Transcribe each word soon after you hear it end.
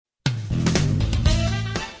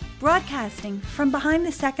Broadcasting from behind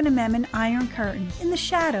the Second Amendment Iron Curtain in the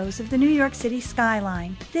shadows of the New York City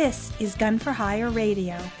skyline, this is Gun for Hire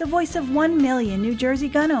Radio, the voice of 1 million New Jersey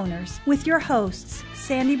gun owners, with your hosts,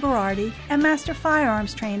 Sandy Berardi and Master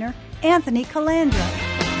Firearms Trainer, Anthony Calandra.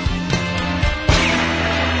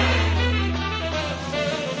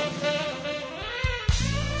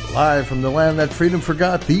 Live from the land that freedom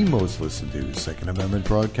forgot, the most listened to Second Amendment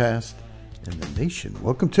broadcast in the nation.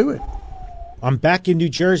 Welcome to it. I'm back in New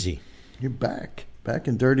Jersey. You're back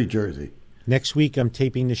in dirty Jersey. Next week, I'm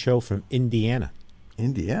taping the show from Indiana.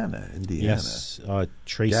 Indiana. Yes,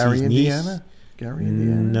 Tracy's Gary, niece. Indiana? Gary,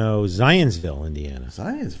 Indiana? No, Zionsville, Indiana.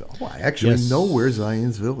 Zionsville. Well, I actually know where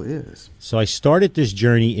Zionsville is. So I started this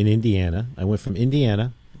journey in Indiana. I went from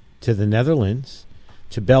Indiana to the Netherlands,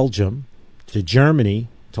 to Belgium, to Germany,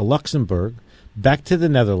 to Luxembourg, back to the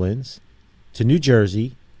Netherlands, to New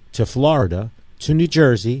Jersey, to Florida, to New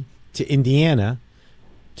Jersey, to Indiana,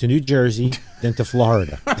 to New Jersey, then to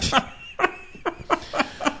Florida.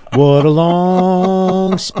 What a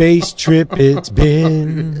long space trip it's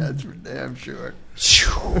been. That's for damn sure.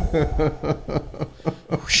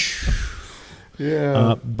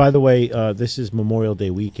 Yeah. By the way, this is Memorial Day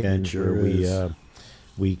weekend, sure where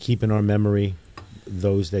we keep in our memory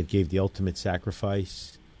those that gave the ultimate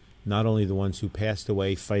sacrifice. Not only the ones who passed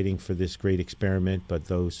away fighting for this great experiment, but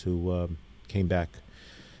those who came back.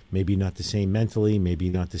 Maybe not the same mentally, maybe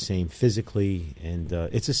not the same physically. And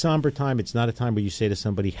it's a somber time. It's not a time where you say to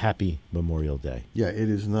somebody, Happy Memorial Day. Yeah, it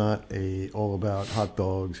is not all about hot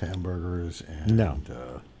dogs, hamburgers, and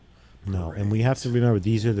No, and we have to remember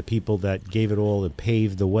these are the people that gave it all and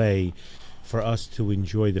paved the way for us to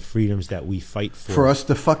enjoy the freedoms that we fight for. For us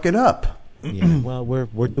to fuck it up. Yeah, well,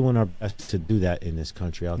 we're doing our best to do that in this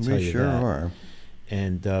country. I'll tell you sure that. Are.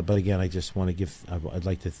 And but again, I just want to I'd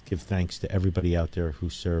like to give thanks to everybody out there who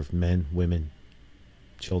served, men, women,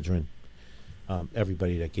 children,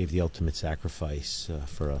 everybody that gave the ultimate sacrifice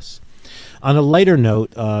for us. On a lighter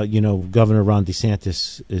note, Governor Ron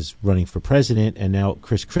DeSantis is running for president, and now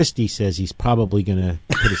Chris Christie says he's probably going to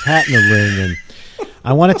put his hat in the ring. And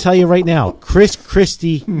I want to tell you right now, Chris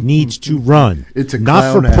Christie needs to run. It's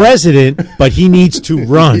not for hat. President, but he needs to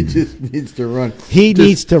run. He just needs to run. He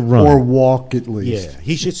needs to run. Or walk at least. Yeah,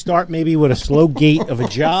 he should start maybe with a slow gait of a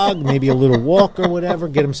jog, maybe a little walk or whatever,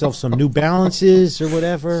 get himself some New Balances or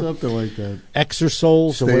whatever. Something like that.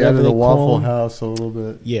 Exersoles Stay or whatever out of they the call Waffle them. House a little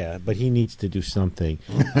bit. Yeah, but he needs to do something.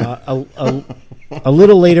 A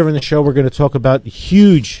little later in the show, we're going to talk about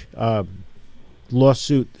huge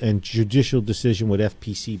lawsuit and judicial decision with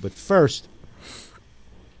FPC. But first,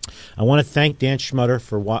 I want to thank Dan Schmutter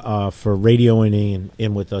for radioing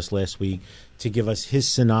in with us last week to give us his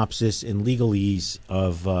synopsis in legalese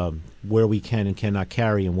of where we can and cannot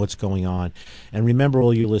carry and what's going on. And remember,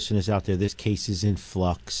 all you listeners out there, this case is in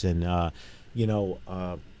flux, and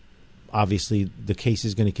obviously the case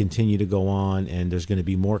is going to continue to go on, and there's going to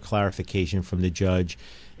be more clarification from the judge.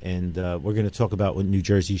 And we're going to talk about what New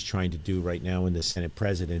Jersey's trying to do right now in the Senate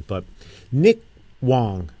President. But Nick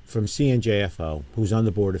Wong from CNJFO, who's on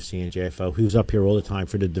the board of CNJFO, who's up here all the time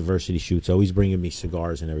for the diversity shoots, always bringing me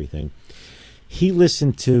cigars and everything. He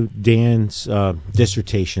listened to Dan's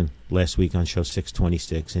dissertation last week on show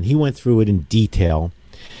 626, and he went through it in detail.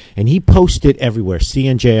 And he posted everywhere.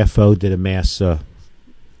 CNJFO did a mass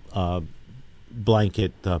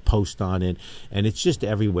blanket post on it, and it's just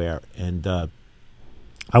everywhere. And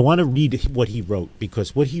I want to read what he wrote,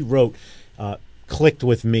 because what he wrote clicked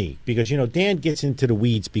with me. Because, Dan gets into the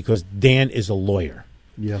weeds because Dan is a lawyer.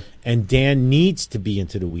 Yeah. And Dan needs to be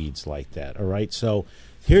into the weeds like that, all right? So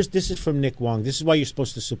this is from Nick Wong. This is why you're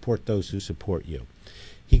supposed to support those who support you.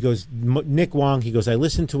 He goes, Nick Wong, he goes, I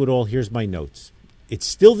listened to it all. Here's my notes. It's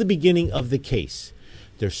still the beginning of the case.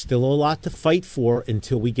 There's still a lot to fight for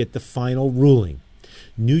until we get the final ruling.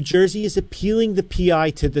 New Jersey is appealing the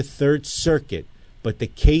PI to the Third Circuit, but the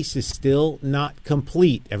case is still not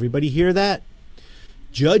complete. Everybody hear that?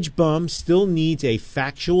 Judge Bum still needs a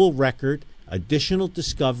factual record, additional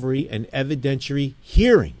discovery, and evidentiary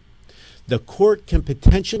hearing. The court can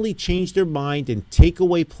potentially change their mind and take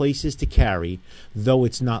away places to carry, though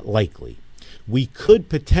it's not likely. We could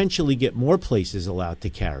potentially get more places allowed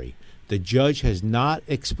to carry. The judge has not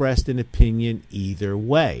expressed an opinion either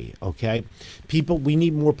way, okay? People, we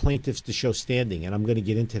need more plaintiffs to show standing, and I'm going to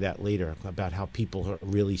get into that later about how people are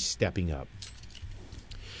really stepping up.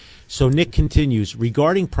 So Nick continues,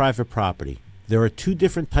 regarding private property, there are two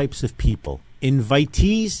different types of people,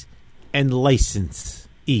 invitees and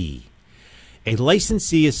licensee. A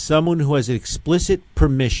licensee is someone who has an explicit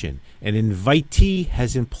permission. An invitee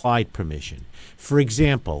has implied permission. For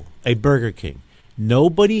example, a Burger King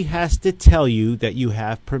Nobody has to tell you that you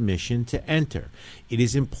have permission to enter. It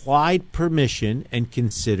is implied permission and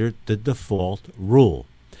considered the default rule.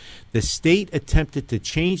 The state attempted to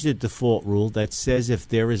change the default rule that says if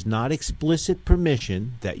there is not explicit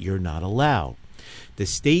permission, that you're not allowed. The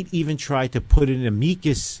state even tried to put in an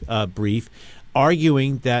amicus brief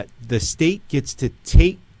arguing that the state gets to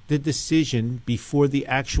take the decision before the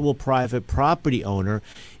actual private property owner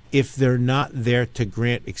if they're not there to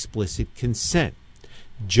grant explicit consent.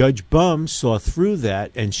 Judge Bum saw through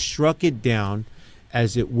that and struck it down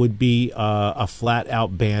as it would be a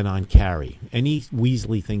flat-out ban on carry. Any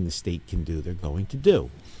Weasley thing the state can do, they're going to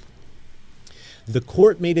do. The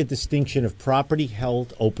court made a distinction of property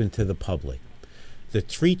held open to the public. The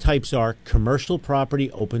three types are commercial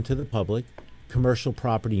property open to the public, commercial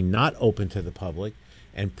property not open to the public,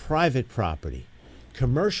 and private property.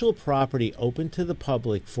 Commercial property open to the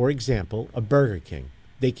public, for example, a Burger King.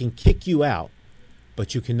 They can kick you out,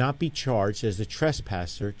 but you cannot be charged as a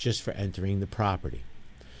trespasser just for entering the property.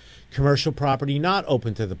 Commercial property not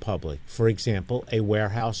open to the public, for example, a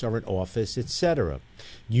warehouse or an office, etc.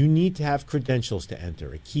 You need to have credentials to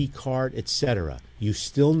enter, a key card, etc. You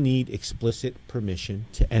still need explicit permission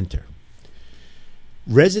to enter.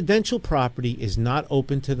 Residential property is not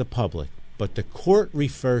open to the public, but the court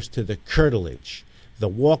refers to the curtilage, the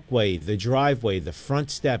walkway, the driveway, the front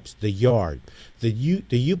steps, the yard.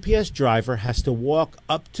 The UPS driver has to walk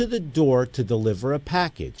up to the door to deliver a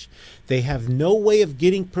package. They have no way of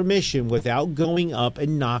getting permission without going up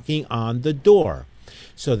and knocking on the door.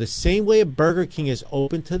 So the same way a Burger King is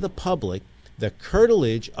open to the public, the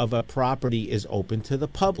curtilage of a property is open to the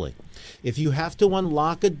public. If you have to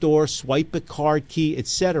unlock a door, swipe a card key,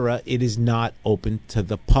 etc., it is not open to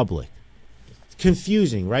the public.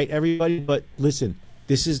 Confusing, right, everybody? But listen,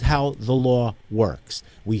 this is how the law works.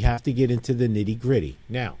 We have to get into the nitty-gritty.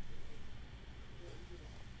 Now,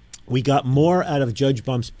 we got more out of Judge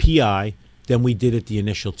Bum's PI than we did at the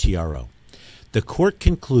initial TRO. The court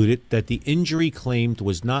concluded that the injury claimed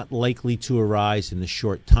was not likely to arise in the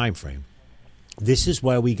short time frame. This is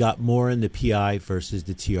why we got more in the PI versus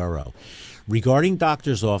the TRO. Regarding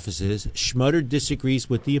doctors' offices, Schmutter disagrees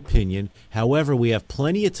with the opinion. However, we have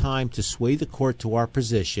plenty of time to sway the court to our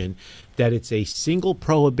position that it's a single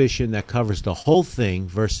prohibition that covers the whole thing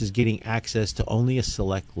versus getting access to only a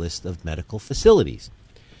select list of medical facilities.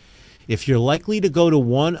 If you're likely to go to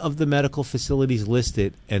one of the medical facilities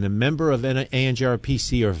listed and a member of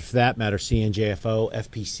ANJRPC, or for that matter, CNJFO,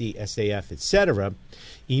 FPC, SAF, etc.,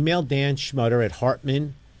 email Dan Schmutter at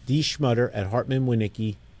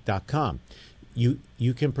DSchmutter@hartmanwinicky.com. You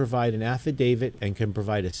can provide an affidavit and can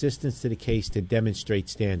provide assistance to the case to demonstrate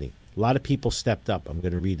standing. A lot of people stepped up. I'm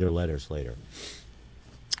going to read their letters later.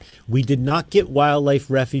 We did not get wildlife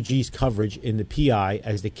refugees coverage in the PI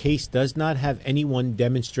as the case does not have anyone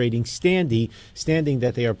demonstrating standing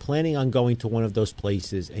that they are planning on going to one of those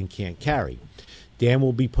places and can't carry. Dan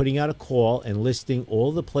will be putting out a call and listing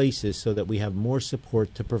all the places so that we have more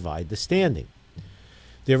support to provide the standing.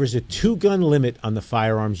 There is a 2-gun limit on the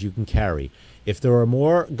firearms you can carry. If there are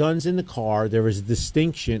more guns in the car, there is a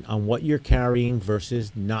distinction on what you're carrying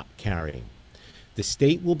versus not carrying. The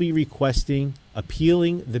state will be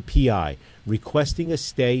appealing the PI, requesting a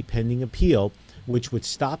stay pending appeal, which would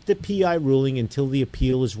stop the PI ruling until the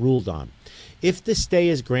appeal is ruled on. If the stay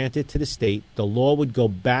is granted to the state, the law would go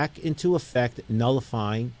back into effect,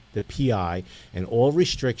 nullifying the PI, and all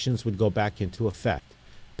restrictions would go back into effect.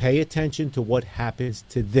 Pay attention to what happens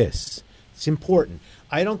to this. It's important.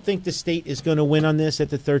 I don't think the state is going to win on this at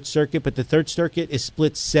the Third Circuit, but the Third Circuit is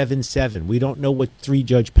split 7-7. We don't know what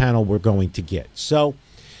 3-judge panel we're going to get. So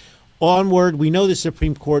onward, we know the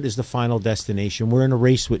Supreme Court is the final destination. We're in a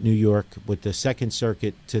race with New York, with the Second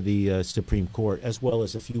Circuit to the Supreme Court, as well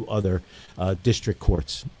as a few other district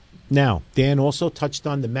courts. Now, Dan also touched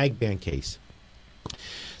on the Magban case.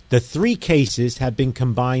 The 3 cases have been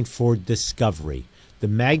combined for discovery. The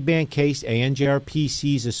Magban case,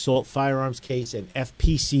 ANJRPC's assault firearms case, and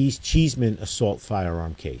FPC's Cheeseman assault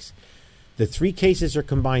firearm case. The 3 cases are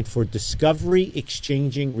combined for discovery,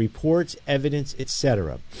 exchanging reports, evidence,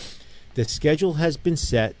 etc. The schedule has been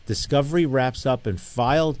set. Discovery wraps up and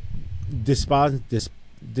filed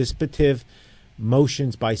dispositive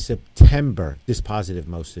motions by September,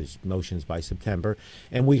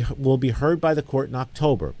 and we will be heard by the court in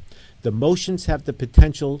October. The motions have the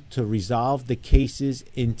potential to resolve the cases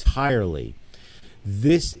entirely.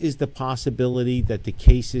 This is the possibility that the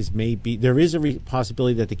cases may be, there is a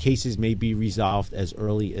possibility that the cases may be resolved as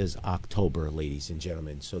early as October, ladies and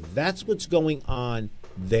gentlemen. So that's what's going on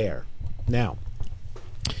there. Now,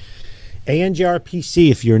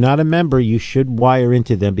 ANJRPC, if you're not a member, you should wire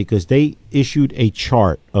into them because they issued a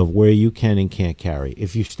chart of where you can and can't carry.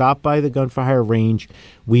 If you stop by the Gun for Hire range,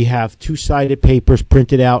 we have two-sided papers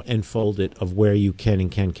printed out and folded of where you can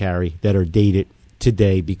and can't carry that are dated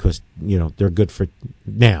today because, they're good for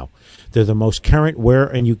now. They're the most current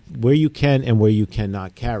where you can and where you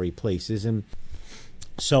cannot carry places. And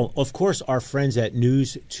so, of course, our friends at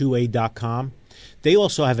news2a.com, they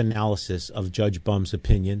also have analysis of Judge Bum's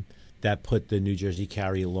opinion that put the New Jersey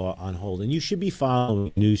carry law on hold. And you should be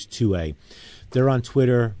following News 2A. They're on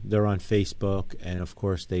Twitter, they're on Facebook, and, of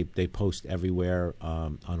course, they post everywhere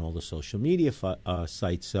on all the social media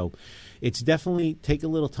sites. So it's definitely take a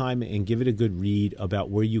little time and give it a good read about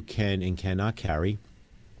where you can and cannot carry.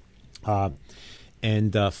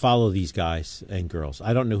 And follow these guys and girls.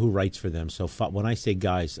 I don't know who writes for them. So when I say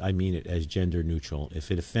guys, I mean it as gender neutral. If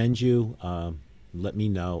it offends you, let me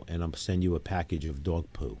know, and I'll send you a package of dog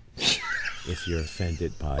poo if you're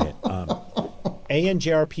offended by it.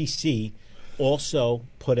 ANJRPC also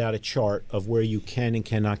put out a chart of where you can and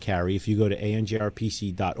cannot carry. If you go to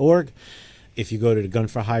anjrpc.org, if you go to the Gun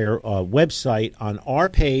for Hire website on our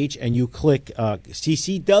page and you click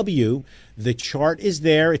CCW, the chart is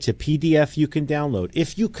there. It's a PDF you can download.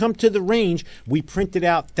 If you come to the range, we printed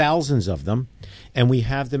out thousands of them, and we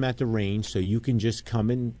have them at the range, so you can just come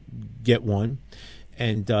and get one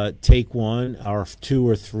and take one or two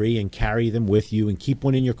or three and carry them with you and keep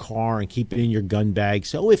one in your car and keep it in your gun bag.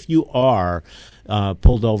 So if you are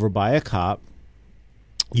pulled over by a cop,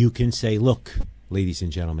 you can say, look, ladies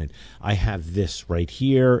and gentlemen, I have this right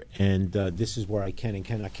here, and this is where I can and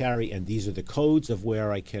cannot carry, and these are the codes of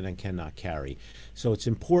where I can and cannot carry. So it's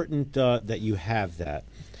important that you have that.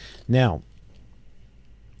 Now,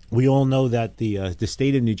 we all know that the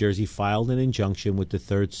state of New Jersey filed an injunction with the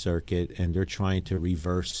Third Circuit, and they're trying to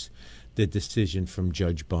reverse the decision from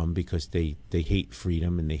Judge Bum because they hate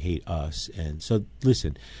freedom and they hate us. And so,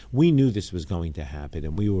 listen, we knew this was going to happen,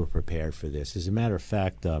 and we were prepared for this. As a matter of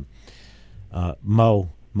fact, Mahmoud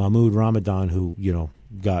Ramadan, who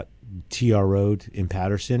got TRO'd in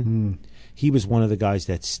Patterson, he was one of the guys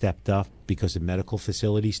that stepped up because of medical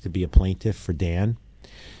facilities to be a plaintiff for Dan.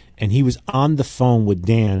 And he was on the phone with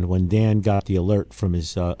Dan when Dan got the alert from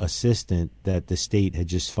his assistant that the state had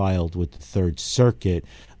just filed with the Third Circuit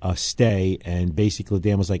a stay. And basically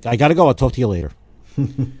Dan was like, I got to go. I'll talk to you later.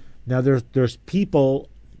 Now, there's people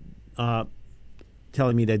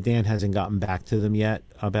telling me that Dan hasn't gotten back to them yet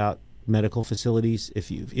about medical facilities.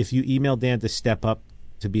 If you email Dan to step up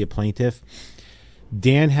to be a plaintiff,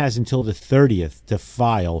 Dan has until the 30th to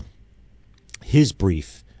file his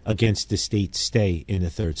brief against the state stay in the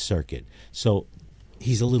Third Circuit. So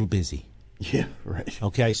he's a little busy. Yeah, right.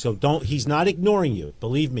 Okay, so he's not ignoring you.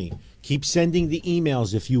 Believe me. Keep sending the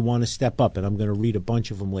emails if you want to step up, and I'm going to read a bunch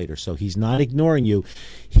of them later. So he's not ignoring you.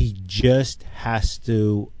 He just has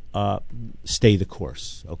to stay the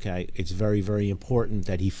course, okay? It's very, very important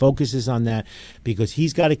that he focuses on that because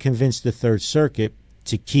he's got to convince the Third Circuit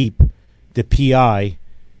to keep the PI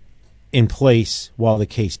in place while the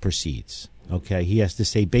case proceeds, okay? He has to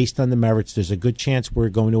say, based on the merits, there's a good chance we're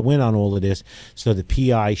going to win on all of this, so the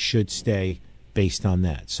PI should stay based on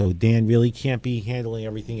that. So Dan really can't be handling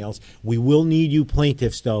everything else. We will need you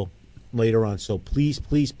plaintiffs, though, later on. So please,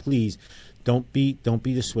 please, please, don't be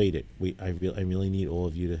dissuaded. I really need all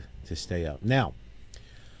of you to stay up. Now,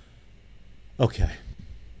 okay,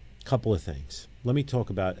 couple of things. Let me talk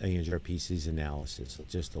about ANJRPC's analysis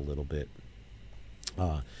just a little bit.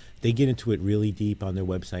 They get into it really deep on their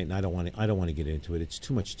website, and I don't want to get into it. It's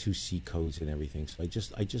too much 2C codes and everything. So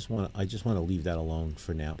I just want to leave that alone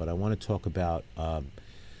for now. But I want to talk about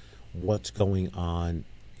what's going on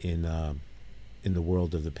in the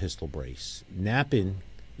world of the pistol brace. Nappin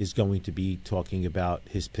is going to be talking about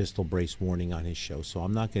his pistol brace warning on his show, so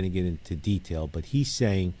I'm not going to get into detail, but he's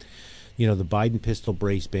saying, the Biden pistol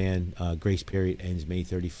brace ban grace period ends May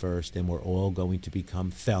 31st, and we're all going to become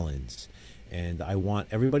felons. And I want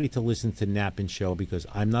everybody to listen to Nappin's show because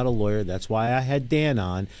I'm not a lawyer. That's why I had Dan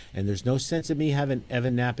on. And there's no sense of me having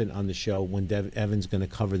Evan Nappin on the show when Evan's going to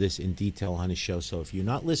cover this in detail on his show. So if you're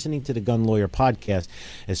not listening to the Gun Lawyer podcast,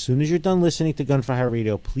 as soon as you're done listening to Gun for Hire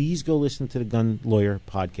Radio, please go listen to the Gun Lawyer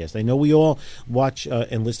podcast. I know we all watch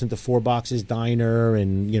and listen to Four Boxes Diner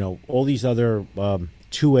and, all these other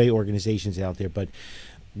 2A organizations out there. But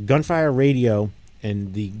Gun for Hire Radio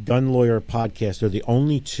and the Gun Lawyer podcast are the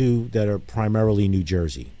only two that are primarily New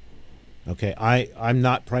Jersey. Okay, I'm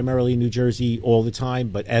not primarily New Jersey all the time,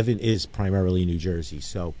 but Evan is primarily New Jersey.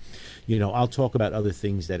 So, I'll talk about other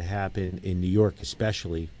things that happen in New York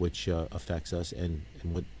especially, which affects us, and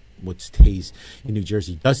what stays in New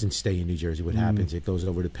Jersey doesn't stay in New Jersey. What happens? It goes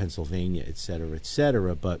over to Pennsylvania, et cetera, et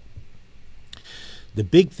cetera. But the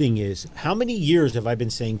big thing is, how many years have I been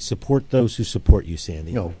saying support those who support you,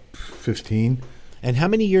 Sandy? 15. And how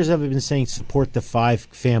many years have I been saying support the 5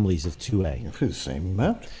 families of 2A? The same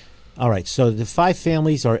amount. All right, so the 5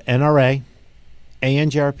 families are NRA,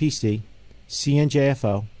 ANJRPC,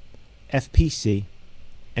 CNJFO, FPC,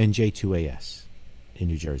 NJ2AS in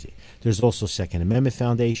New Jersey. There's also Second Amendment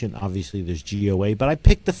Foundation. Obviously, there's GOA, but I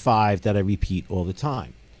picked the 5 that I repeat all the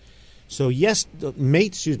time. So May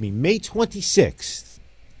 26th,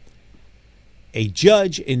 a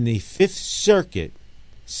judge in the Fifth Circuit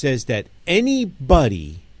says that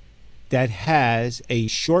anybody that has a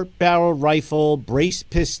short barrel rifle, brace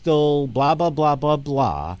pistol, blah, blah, blah, blah,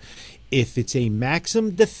 blah, if it's a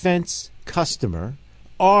Maxim Defense customer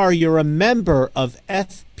or you're a member of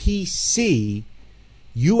FPC,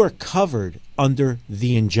 you are covered under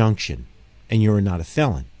the injunction and you're not a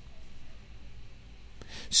felon.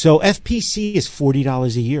 So FPC is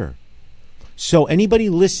 $40 a year. So anybody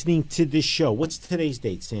listening to this show, what's today's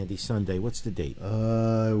date, Sandy? Sunday. What's the date?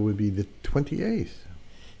 It would be the 28th.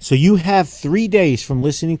 So you have 3 days from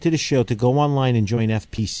listening to the show to go online and join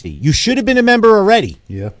FPC. You should have been a member already.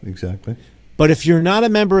 Yeah, exactly. But if you're not a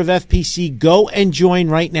member of FPC, go and join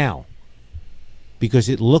right now, because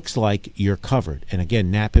it looks like you're covered. And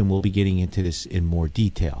again, Nappen will be getting into this in more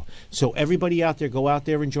detail. So everybody out there, go out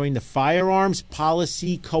there and join the Firearms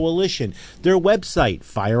Policy Coalition. Their website,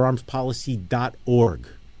 firearmspolicy.org.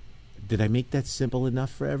 Did I make that simple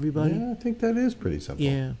enough for everybody? Yeah, I think that is pretty simple.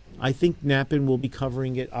 Yeah. I think Nappen will be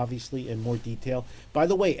covering it, obviously, in more detail. By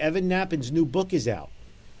the way, Evan Nappen's new book is out.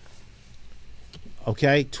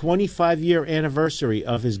 Okay? 25-year anniversary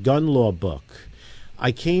of his gun law book.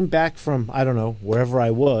 I came back from, I don't know, wherever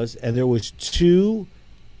I was, and there was 2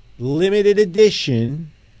 limited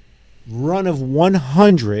edition, run of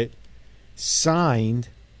 100, signed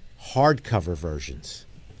hardcover versions.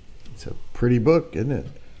 It's a pretty book, isn't it?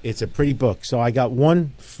 It's a pretty book. So I got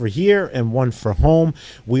one for here and one for home.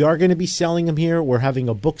 We are going to be selling them here. We're having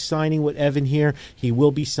a book signing with Evan here. He will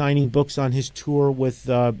be signing books on his tour with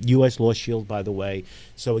U.S. Law Shield, by the way.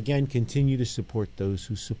 So, again, continue to support those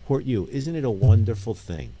who support you. Isn't it a wonderful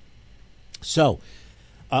thing? So,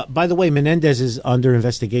 by the way, Menendez is under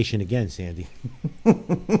investigation again, Sandy.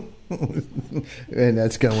 And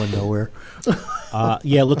that's going nowhere.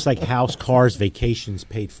 Yeah, it looks like house, cars, vacations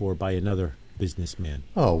paid for by another businessman.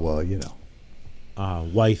 Oh, well,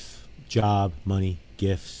 Wife, job, money,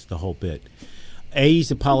 gifts, the whole bit. A,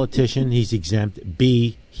 he's a politician. He's exempt.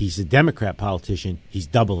 B, he's a Democrat politician. He's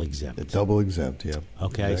double exempt. Double exempt, yeah.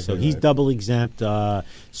 Okay, Exactly so he's right. double exempt.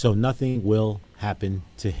 So nothing will happen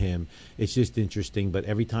to him. It's just interesting. But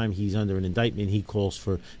every time he's under an indictment, he calls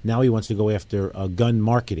for, now he wants to go after gun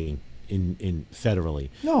marketing in federally.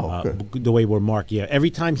 No, the way we're marked. Yeah,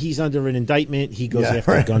 every time he's under an indictment, he goes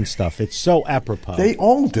after right. gun stuff. It's so apropos. They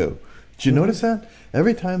all do. Did you notice that?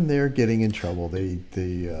 Every time they're getting in trouble, they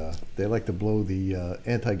like to blow the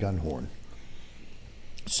anti-gun horn.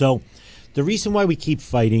 So the reason why we keep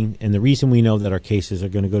fighting, and the reason we know that our cases are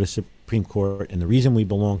going to go to Supreme Court, and the reason we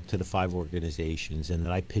belong to the 5 organizations, and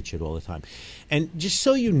that I pitch it all the time. And just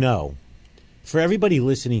so you know, for everybody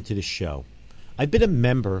listening to the show, I've been a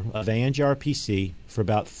member of ANJRPC for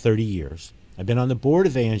about 30 years. I've been on the board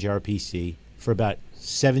of ANJRPC for about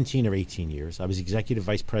 17 or 18 years. I was executive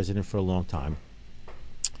vice president for a long time.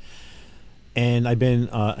 And I've been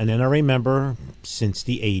an NRA member since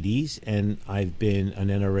the 80s, and I've been an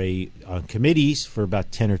NRA on committees for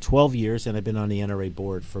about 10 or 12 years, and I've been on the NRA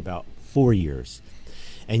board for about 4 years.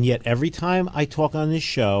 And yet every time I talk on this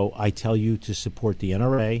show, I tell you to support the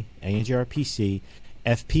NRA, ANJRPC,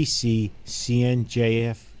 FPC,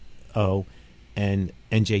 CNJFO, and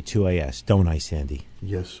NJ2AS, don't I, Sandy?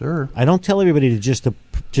 Yes, sir. I don't tell everybody to just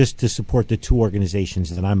to support the 2 organizations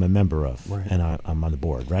that I'm a member of, right. And I'm on the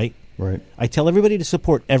board, right? Right. I tell everybody to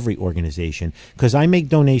support every organization because I make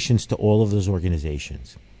donations to all of those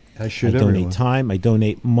organizations. I should. I donate everyone. time, I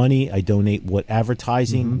donate money, I donate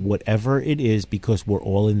advertising, whatever it is, because we're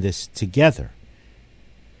all in this together.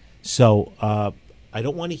 So I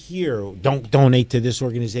don't want to hear, don't donate to this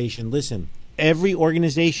organization. Listen, every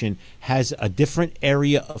organization has a different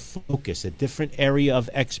area of focus, a different area of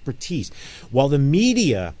expertise. While the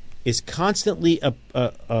media is constantly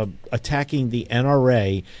attacking the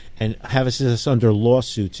NRA and has us under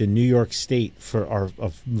lawsuits in New York State for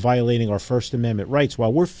violating our First Amendment rights,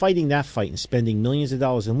 while we're fighting that fight and spending millions of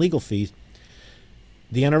dollars in legal fees,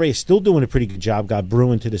 The NRA is still doing a pretty good job, got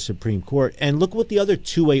Bruen to the Supreme Court. And look what the other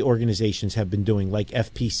 2A organizations have been doing, like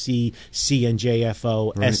FPC,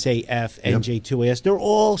 CNJFO, Right. SAF, NJ2AS.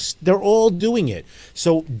 They're all doing it.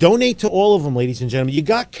 So donate to all of them, ladies and gentlemen. You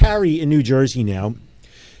got Carrie in New Jersey now.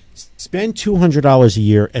 Spend $200 a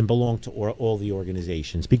year and belong to all the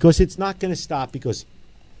organizations, because it's not going to stop. Because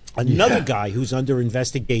another guy who's under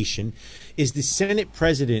investigation is the Senate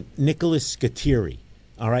President, Nicholas Scatiri.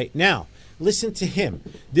 All right. Now, listen to him.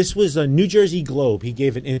 This was a New Jersey Globe. He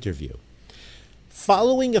gave an interview.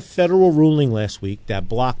 Following a federal ruling last week that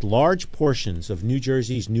blocked large portions of New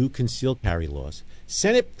Jersey's new concealed carry laws,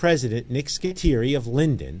 Senate President Nick Scatiri of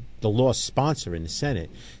Linden, the law's sponsor in the Senate,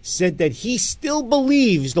 said that he still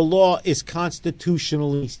believes the law is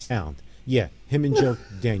constitutionally sound. Yeah, him and Joe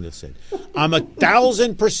Daniels said, "I'm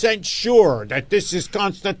 1,000% sure that this is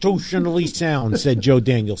constitutionally sound," said Joe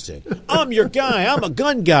Danielson. "I'm your guy. I'm a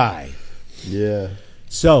gun guy." Yeah.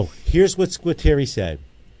 So here's what Scatiri said.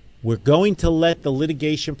 "We're going to let the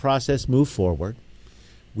litigation process move forward.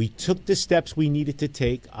 We took the steps we needed to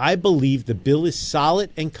take. I believe the bill is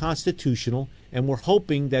solid and constitutional, and we're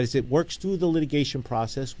hoping that as it works through the litigation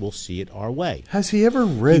process, we'll see it our way." Has he ever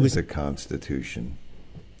read the Constitution?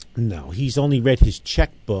 No, he's only read his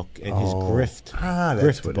checkbook and his grift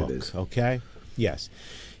that's what book, it is. okay? Yes.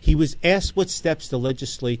 He was asked what steps the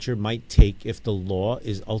legislature might take if the law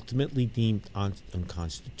is ultimately deemed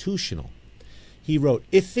unconstitutional. He wrote,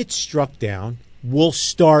 "If it's struck down, we'll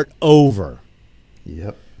start over.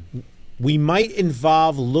 Yep. We might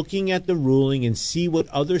involve looking at the ruling and see what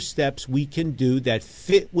other steps we can do that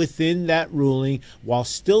fit within that ruling while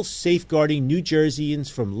still safeguarding New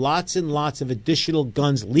Jerseyans from lots and lots of additional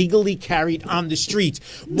guns legally carried on the streets."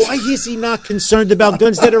 Why is he not concerned about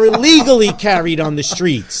guns that are illegally carried on the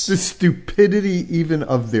streets? The stupidity even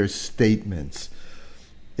of their statements.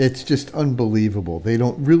 It's just unbelievable. They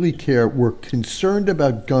don't really care. We're concerned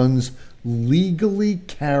about guns legally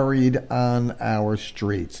carried on our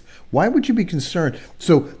streets. Why would you be concerned?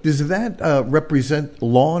 So does that represent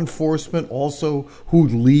law enforcement also who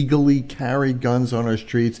legally carry guns on our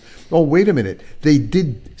streets? Oh, wait a minute. They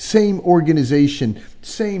did, same organization,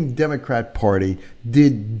 same Democrat Party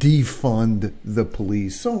did defund the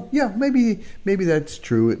police. So yeah, maybe that's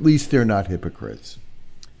true. At least they're not hypocrites.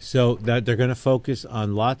 So that they're going to focus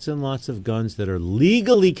on lots and lots of guns that are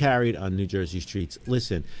legally carried on New Jersey streets.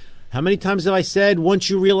 Listen, how many times have I said, once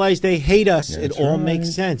you realize they hate us, That's it all right.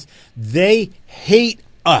 makes sense. They hate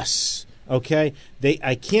us, okay?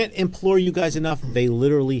 I can't implore you guys enough. They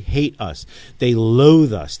literally hate us. They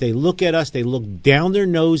loathe us. They look at us. They look down their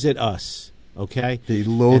nose at us, okay? They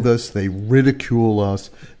loathe us. They ridicule us.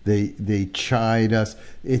 They chide us.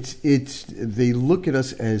 They look at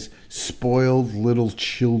us as spoiled little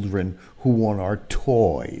children who want our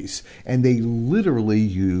toys, and they literally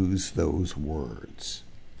use those words.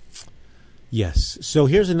 Yes. So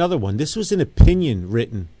here's another one. This was an opinion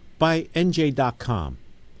written by NJ.com,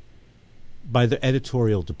 by the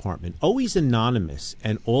editorial department. Always anonymous,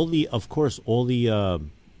 and you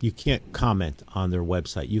can't comment on their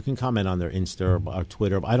website. You can comment on their Insta or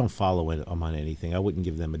Twitter. I don't follow them on anything. I wouldn't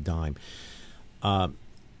give them a dime.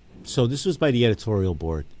 So this was by the editorial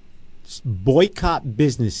board. Boycott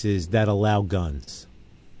businesses that allow guns.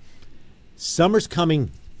 Summer's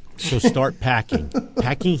coming. So start packing.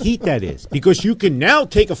 Packing heat, that is. Because you can now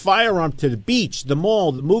take a firearm to the beach, the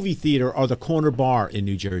mall, the movie theater, or the corner bar in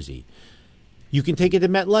New Jersey. You can take it to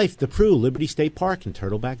MetLife, the Prue, Liberty State Park, and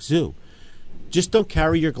Turtleback Zoo. Just don't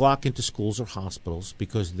carry your Glock into schools or hospitals,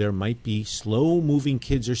 because there might be slow-moving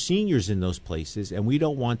kids or seniors in those places, and we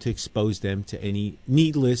don't want to expose them to any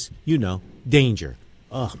needless, danger.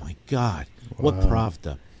 Oh, my God. What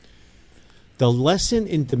pravda. The lesson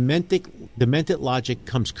in demented logic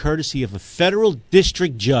comes courtesy of a federal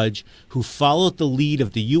district judge who followed the lead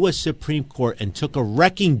of the U.S. Supreme Court and took a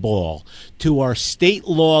wrecking ball to our state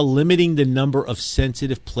law limiting the number of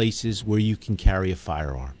sensitive places where you can carry a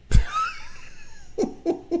firearm.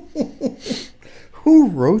 Who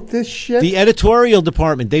wrote this shit? The editorial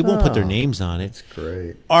department. They won't put their names on it. That's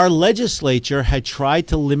great. Our legislature had tried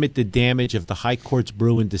to limit the damage of the High Court's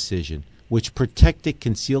Bruen decision, which protected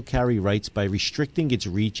concealed carry rights by restricting its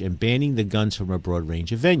reach and banning the guns from a broad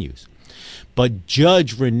range of venues. But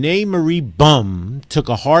Judge Renee Marie Bum took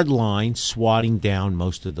a hard line, swatting down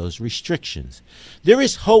most of those restrictions. There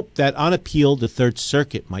is hope that on appeal, the Third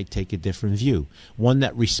Circuit might take a different view, one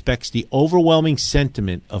that respects the overwhelming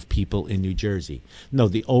sentiment of people in New Jersey. No,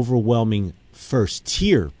 the overwhelming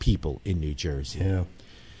first-tier people in New Jersey. Yeah.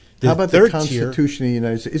 How about the Constitution of the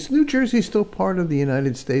United States? Is New Jersey still part of the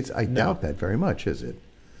United States? I doubt that very much, is it?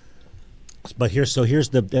 But here's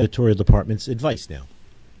the editorial department's advice now.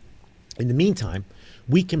 In the meantime,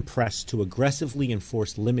 we can press to aggressively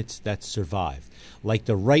enforce limits that survive, like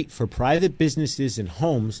the right for private businesses and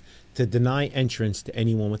homes to deny entrance to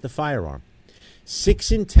anyone with a firearm.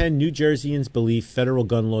 6 in 10 New Jerseyans believe federal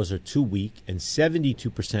gun laws are too weak, and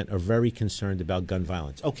 72% are very concerned about gun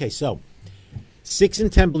violence. Okay, so 6 in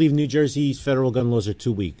 10 believe New Jersey's federal gun laws are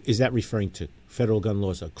too weak. Is that referring to federal gun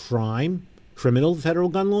laws are criminal federal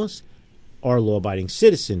gun laws, or law-abiding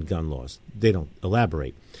citizen gun laws? They don't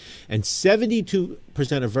elaborate. And 72%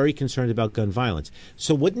 are very concerned about gun violence.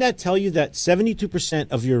 So wouldn't that tell you that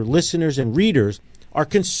 72% of your listeners and readers are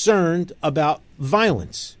concerned about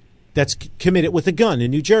violence that's committed with a gun in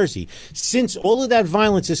New Jersey? Since all of that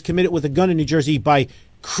violence is committed with a gun in New Jersey by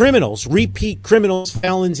criminals, repeat criminals,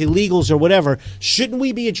 felons, illegals, or whatever, shouldn't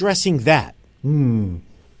we be addressing that?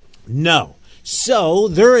 No. So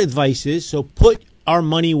their advice is, so put our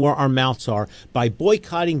money where our mouths are by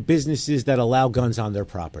boycotting businesses that allow guns on their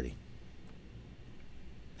property.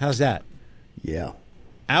 How's that? Yeah.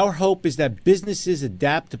 Our hope is that businesses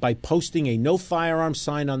adapt by posting a no firearm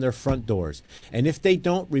sign on their front doors. And if they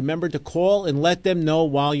don't, remember to call and let them know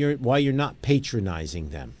why you're not patronizing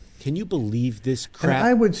them. Can you believe this crap? And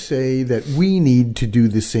I would say that we need to do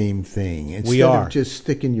the same thing. Instead of just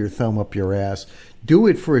sticking your thumb up your ass, do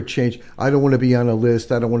it for a change. I don't want to be on a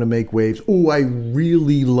list. I don't want to make waves. Oh, I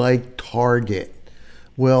really like Target.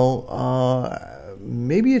 Well,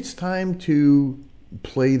 maybe it's time to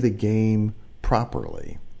play the game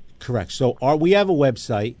properly. Correct. So we have a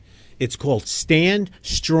website. It's called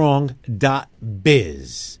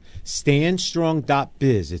standstrong.biz.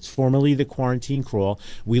 Standstrong.biz. It's formerly the Quarantine Crawl.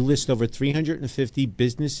 We list over 350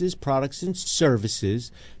 businesses, products, and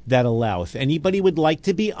services that allow. If anybody would like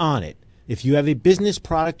to be on it, if you have a business,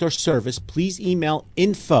 product, or service, please email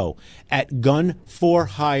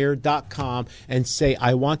info@gunforhire.com and say,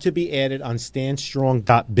 I want to be added on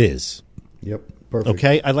standstrong.biz. Yep. Perfect.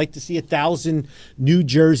 Okay, I'd like to see 1,000 New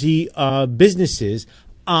Jersey businesses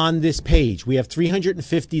on this page. We have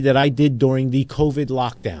 350 that I did during the COVID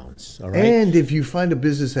lockdowns. All right. And if you find a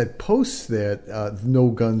business that posts that no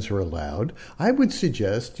guns are allowed, I would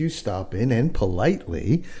suggest you stop in and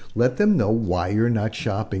politely let them know why you're not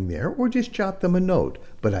shopping there, or just jot them a note.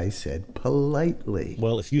 But I said politely.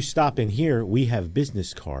 Well, if you stop in here, we have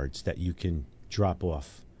business cards that you can drop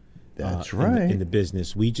off. That's right. In the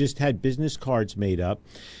business. We just had business cards made up.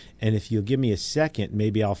 And if you'll give me a second,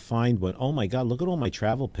 maybe I'll find one. Oh, my God, look at all my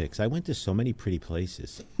travel pics. I went to so many pretty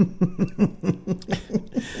places.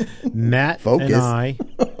 Matt and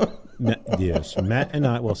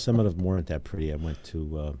I, well, some of them weren't that pretty. I went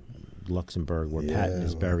to Luxembourg, where Patton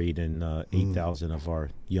is buried, and 8,000 of our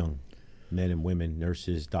young men and women,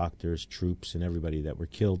 nurses, doctors, troops, and everybody that were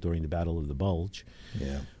killed during the Battle of the Bulge,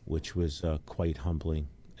 which was quite humbling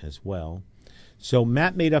as well. So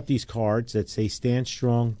Matt made up these cards that say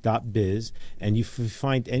standstrong.biz, and you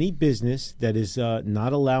find any business that is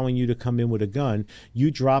not allowing you to come in with a gun, you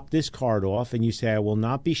drop this card off and you say, I will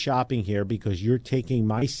not be shopping here because you're taking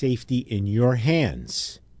my safety in your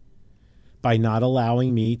hands by not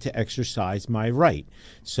allowing me to exercise my right.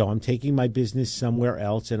 So I'm taking my business somewhere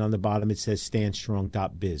else, and on the bottom it says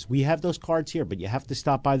standstrong.biz. We have those cards here, but you have to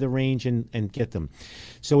stop by the range and get them.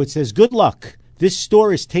 So it says, good luck. This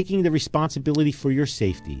store is taking the responsibility for your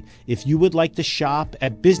safety. If you would like to shop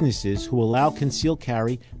at businesses who allow concealed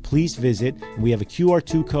carry, please visit. We have a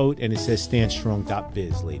QR2 code, and it says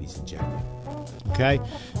standstrong.biz, ladies and gentlemen. Okay?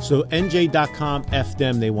 So NJ.com, F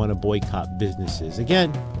them, they want to boycott businesses.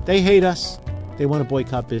 Again, they hate us. They want to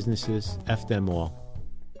boycott businesses. F them all.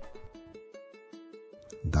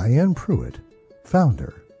 Diane Pruitt,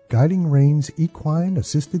 founder, Guiding Reins Equine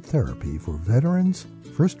Assisted Therapy for Veterans,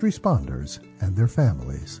 First Responders, and their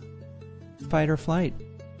families. Fight or flight.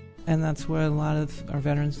 And that's where a lot of our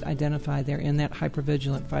veterans identify. They're in that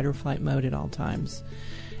hypervigilant fight or flight mode at all times.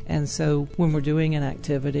 And so when we're doing an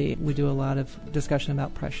activity, we do a lot of discussion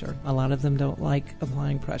about pressure. A lot of them don't like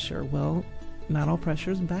applying pressure. Well, not all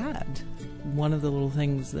pressure is bad. One of the little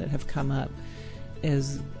things that have come up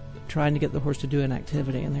is trying to get the horse to do an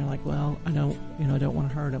activity, and they're like, well, I don't want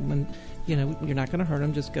to hurt him. When, you're not going to hurt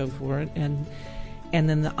him, just go for it. And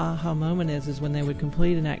then the aha moment is when they would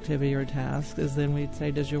complete an activity or a task, is then we'd say,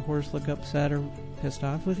 does your horse look upset or pissed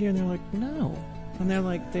off with you? And they're like, no. And they're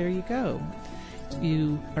like, there you go.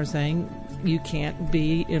 You are saying, you can't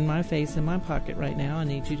be in my face, in my pocket right now. I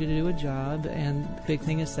need you to do a job. And the big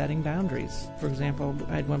thing is setting boundaries. For example,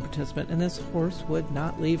 I had one participant, and this horse would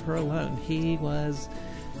not leave her alone. He was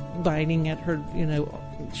biting at her,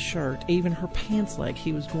 shirt, even her pants leg.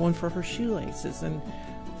 He was going for her shoelaces. And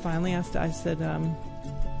finally I said,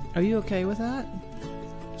 are you okay with that?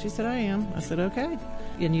 She said, I am. I said, okay.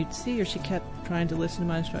 And you'd see her, she kept trying to listen to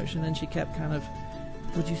my instruction, and she kept kind of,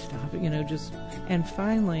 would you stop it, just. And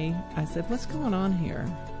finally, I said, what's going on here?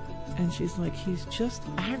 And she's like, he's just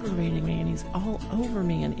aggravating me, and he's all over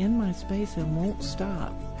me and in my space and won't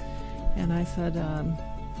stop. And I said,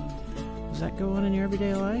 does that go on in your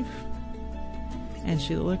everyday life? And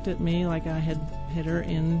she looked at me like I had hit her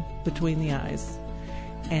in between the eyes.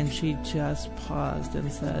 And she just paused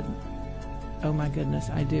and said, oh my goodness,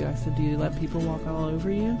 I do. I said, do you let people walk all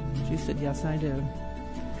over you? She said, yes, I do.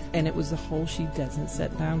 And it was the whole, she doesn't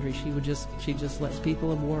set boundaries. She just lets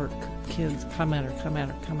people at work, kids come at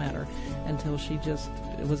her, until she just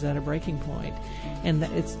was at a breaking point. And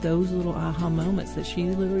it's those little aha moments that she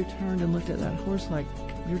literally turned and looked at that horse like,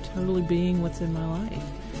 you're totally being what's in my life.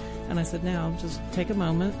 And I said, now just take a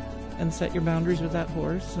moment and set your boundaries with that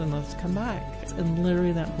horse, and let's come back. And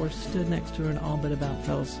literally that horse stood next to her and all but about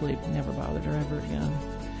fell asleep, never bothered her ever again.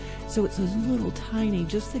 So it's those little tiny,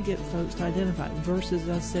 just to get folks to identify, versus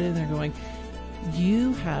us sitting there going,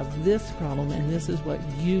 you have this problem and this is what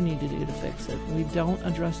you need to do to fix it. We don't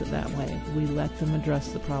address it that way. We let them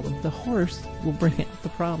address the problem. The horse will bring out the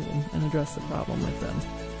problem and address the problem with them.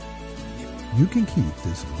 You can keep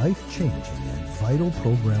this life-changing and vital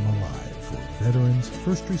program alive for veterans,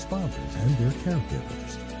 first responders, and their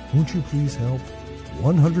caregivers. Won't you please help?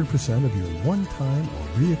 100% of your one-time or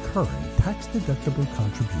reoccurring tax-deductible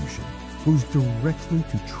contribution goes directly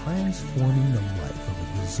to transforming the life of a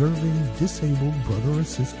deserving disabled brother or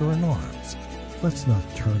sister in arms. Let's not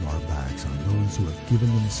turn our backs on those who have given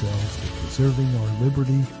themselves to preserving our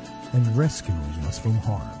liberty and rescuing us from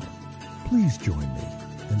harm. Please join me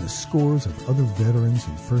and the scores of other veterans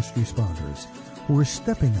and first responders who are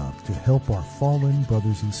stepping up to help our fallen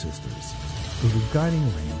brothers and sisters. Go to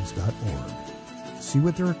guidingreins.org. See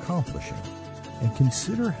what they're accomplishing, and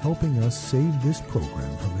consider helping us save this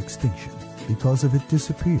program from extinction, because if it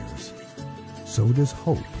disappears, so does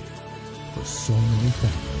hope for so many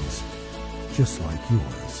families just like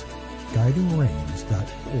yours.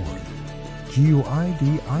 guidingreins.org.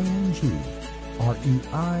 guidingreins.org.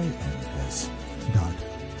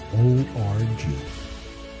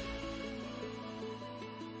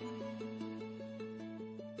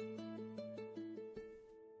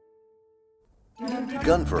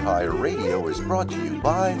 Gun for Hire Radio is brought to you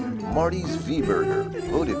by Marty's V-Burger,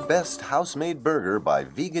 voted best house-made burger by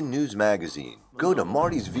Vegan News Magazine. Go to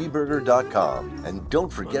martysvburger.com and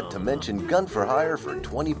don't forget to mention Gun for Hire for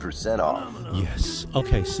 20% off. Yes.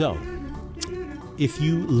 Okay, so if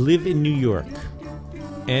you live in New York,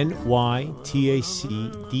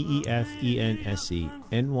 NYTACDEFENSE,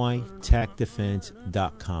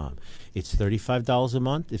 nytacdefense.com. It's $35 a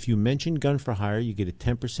month. If you mention Gun for Hire, you get a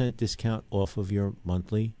 10% discount off of your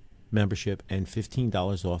monthly membership and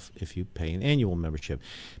 $15 off if you pay an annual membership.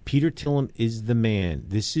 Peter Tillum is the man.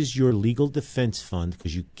 This is your legal defense fund,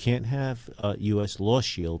 because you can't have U.S. Law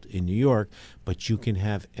Shield in New York, but you can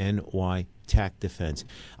have NY Tac Defense.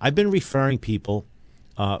 I've been referring people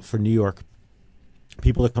for New York.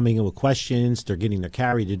 People are coming in with questions. They're getting their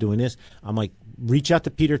carry. They're doing this. I'm like, reach out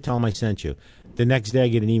to Peter. Tell him I sent you. The next day I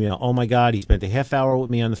get an email. Oh, my God, he spent a half hour with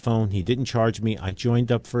me on the phone. He didn't charge me. I joined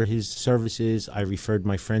up for his services. I referred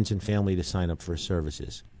my friends and family to sign up for his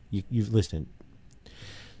services. You've listened.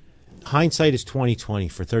 Hindsight is 20/20.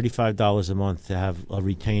 For $35 a month to have a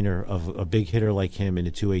retainer of a big hitter like him in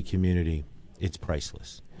the 2A community, it's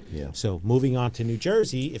priceless. Yeah. So moving on to New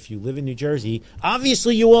Jersey, if you live in New Jersey,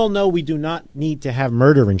 obviously you all know we do not need to have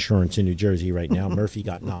murder insurance in New Jersey right now. Murphy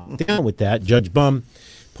got knocked down with that. Judge Bum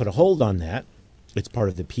put a hold on that. It's part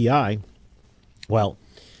of the PI. Well,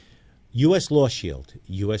 U.S. Law Shield,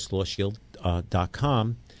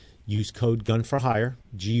 uslawshield.com. Use code GUNFORHIRE,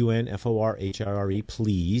 GUNFORHIRE,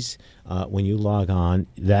 please, when you log on.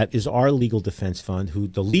 That is our legal defense fund, who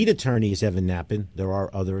the lead attorney is Evan Knappen. There are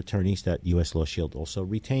other attorneys that U.S. Law Shield also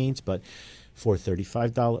retains, but for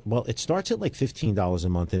 $35, well, it starts at like $15 a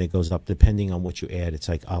month, and it goes up depending on what you add. It's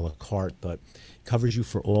like a la carte, but covers you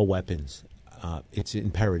for all weapons. It's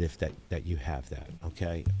imperative that you have that,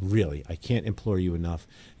 okay? Really, I can't implore you enough.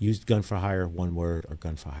 Use Gun for Hire, one word, or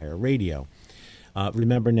Gun for Hire Radio.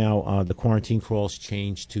 Remember now, the quarantine crawls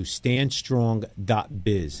changed to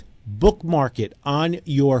standstrong.biz. Bookmark it on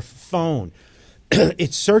your phone.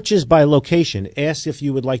 It searches by location. It asks if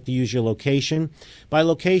you would like to use your location by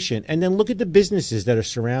location. And then look at the businesses that are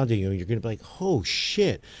surrounding you. You're going to be like, oh,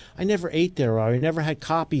 shit, I never ate there, or I never had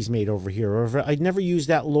copies made over here, or I never used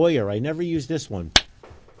that lawyer. I never used this one.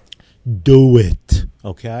 Do it,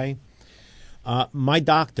 okay? My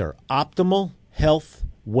doctor, Optimal Health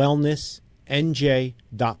Wellness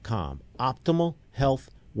NJ.com. Optimal Health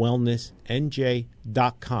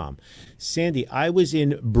healthwellnessnj.com. Sandy, I was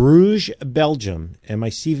in Bruges, Belgium, and my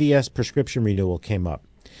CVS prescription renewal came up.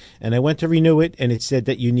 And I went to renew it, and it said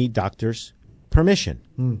that you need doctor's permission.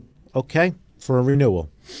 Okay, for a renewal.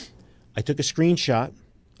 I took a screenshot.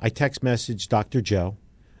 I text messaged Dr. Joe.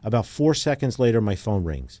 About 4 seconds later, my phone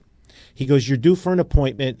rings. He goes, "You're due for an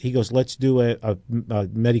appointment." He goes, "Let's do a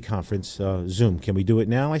Mediconference, Zoom. Can we do it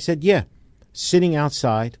now?" I said, "Yeah." Sitting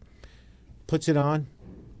outside, puts it on.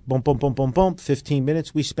 Boom, boom, boom, boom, boom. 15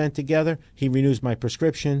 minutes we spent together. He renews my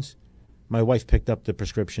prescriptions. My wife picked up the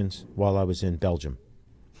prescriptions while I was in Belgium.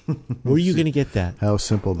 Where are you going to get that? How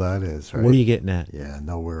simple that is, right? Where are you getting that? Yeah,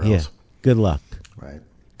 nowhere else. Yeah. Good luck. Right.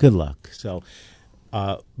 Good luck. So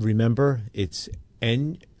remember, it's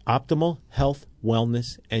Optimal Health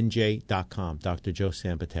Wellness NJ.com. Dr. Joe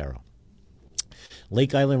Sambatero.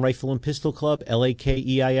 Lake Island Rifle and Pistol Club,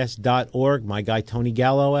 LAKEIS.org. My guy Tony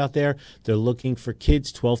Gallo out there. They're looking for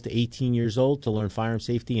kids 12 to 18 years old to learn firearm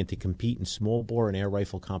safety and to compete in small bore and air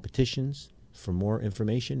rifle competitions. For more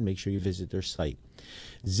information, make sure you visit their site.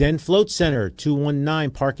 Zen Float Center,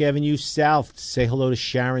 219 Park Avenue South. Say hello to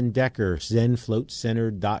Sharon Decker,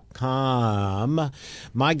 zenfloatcenter.com.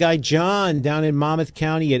 My guy John down in Monmouth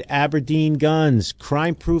County at Aberdeen Guns.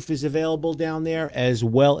 Crime Proof is available down there, as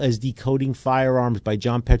well as Decoding Firearms by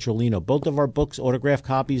John Petrolino. Both of our books, autographed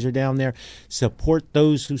copies, are down there. Support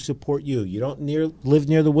those who support you. You don't live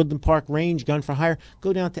near the Woodland Park Range, Gun for Hire,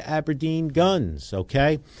 go down to Aberdeen Guns,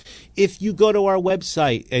 okay? If you go to our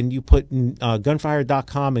website and you put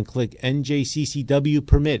gunforhire.com and click NJCCW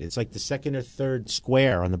permit, it's like the second or third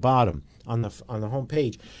square on the bottom on the home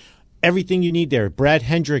page. Everything you need there. Brad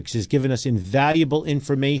Hendricks has given us invaluable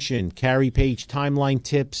information, carry page, timeline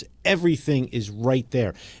tips. Everything is right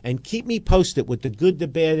there. And keep me posted with the good, the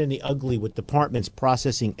bad, and the ugly with departments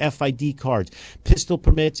processing FID cards, pistol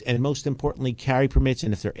permits, and most importantly, carry permits.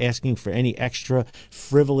 And if they're asking for any extra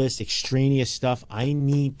frivolous, extraneous stuff, I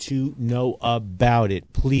need to know about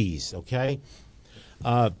it, please, okay?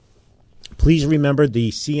 Please remember the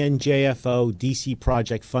CNJFO DC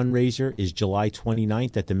Project fundraiser is July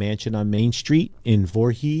 29th at the Mansion on Main Street in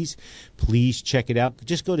Voorhees. Please check it out.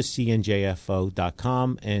 Just go to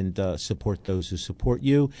cnjfo.com and support those who support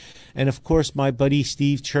you. And, of course, my buddy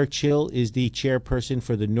Steve Churchill is the chairperson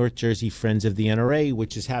for the North Jersey Friends of the NRA,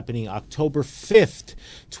 which is happening October 5th,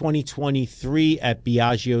 2023 at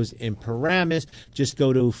Biagio's in Paramus. Just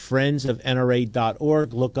go to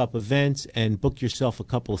friendsofnra.org, look up events, and book yourself a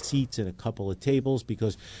couple of seats and a couple of tables,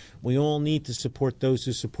 because we all need to support those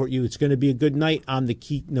who support you. It's going to be a good night. I'm the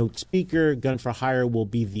keynote speaker. Gun for Hire will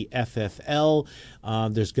be the FFL.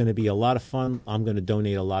 There's going to be a lot of fun. I'm going to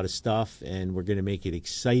donate a lot of stuff, and we're going to make it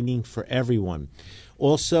exciting for everyone.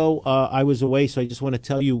 Also, I was away, so I just want to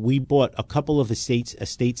tell you, we bought a couple of estate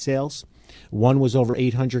sales. One was over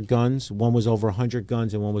 800 guns, one was over 100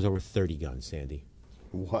 guns, and one was over 30 guns, Sandy.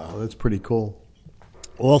 Wow, that's pretty cool.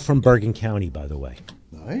 All from Bergen County, by the way.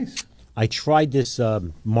 Nice. I tried this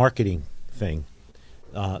marketing thing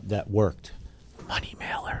that worked. Money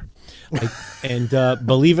mailer. And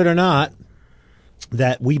believe it or not,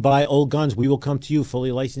 that we buy old guns. We will come to you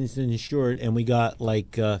fully licensed and insured, and we got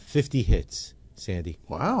like 50 hits, Sandy.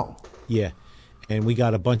 Wow. Yeah. And we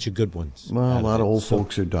got a bunch of good ones. Well, a lot of old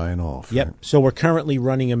folks are dying off. Yep. Right? So we're currently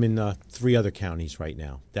running them in 3 other counties right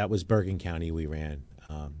now. That was Bergen County we ran,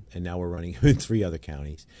 and now we're running in 3 other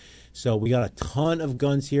counties. So we got a ton of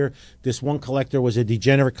guns here. This one collector was a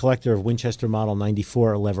degenerate collector of Winchester Model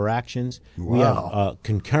 94 lever actions. Wow. We have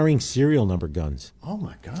concurring serial number guns. Oh,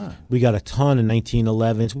 my God. We got a ton of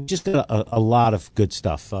 1911s. We just got a lot of good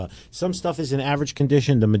stuff. Some stuff is in average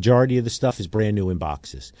condition. The majority of the stuff is brand new in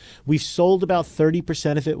boxes. We've sold about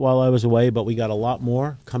 30% of it while I was away, but we got a lot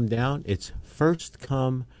more come down. It's first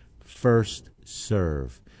come, first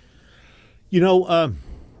serve. You know,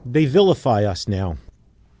 they vilify us now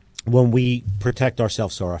when we protect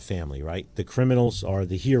ourselves or our family, right? The criminals are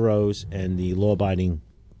the heroes, and the law-abiding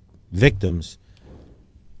victims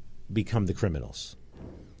become the criminals.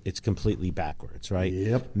 It's completely backwards, right?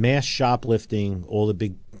 Yep. Mass shoplifting, all the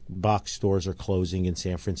big box stores are closing in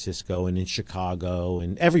San Francisco and in Chicago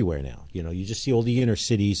and everywhere now. You know, you just see all the inner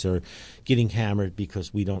cities are getting hammered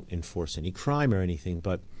because we don't enforce any crime or anything.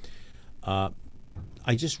 But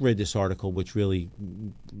I just read this article, which really,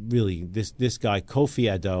 this guy,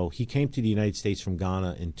 Kofi Ado, he came to the United States from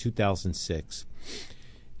Ghana in 2006.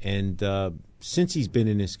 And since he's been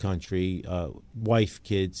in this country, wife,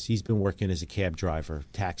 kids, he's been working as a cab driver,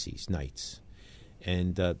 taxis, nights.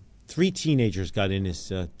 And 3 teenagers got in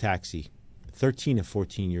his taxi, 13 and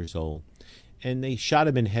 14 years old. And they shot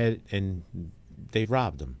him in the head, and they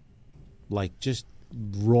robbed him. Like, just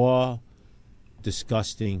raw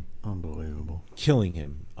disgusting, Unbelievable. killing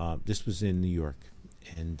him. This was in New York,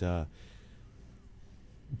 and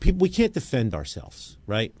we can't defend ourselves,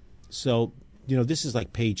 right? So, this is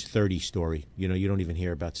like page 30 story. You don't even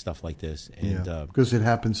hear about stuff like this, and because it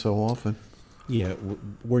happens so often. Yeah,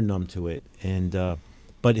 we're numb to it, and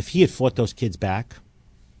but if he had fought those kids back,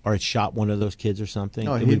 or had shot one of those kids or something, it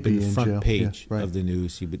would have been the front page of the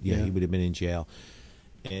news. He would have been in jail.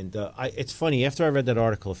 And it's funny. After I read that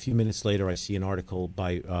article, a few minutes later, I see an article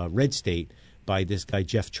by Red State by this guy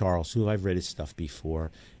Jeff Charles, who I've read his stuff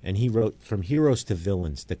before, and he wrote "From Heroes to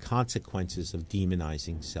Villains: The Consequences of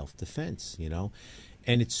Demonizing Self-Defense."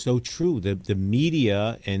 And it's so true. The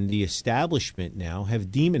media and the establishment now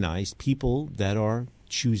have demonized people that are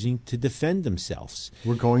choosing to defend themselves.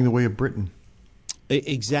 We're going the way of Britain.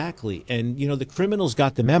 Exactly. And, the criminals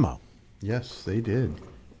got the memo. Yes, they did.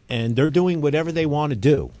 And they're doing whatever they want to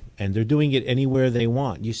do. And they're doing it anywhere they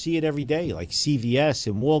want. You see it every day, like CVS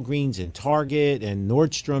and Walgreens and Target and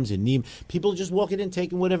Nordstrom's and Neiman. People just walking in,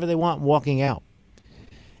 taking whatever they want and walking out.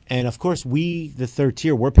 And, of course, we, the third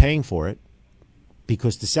tier, we're paying for it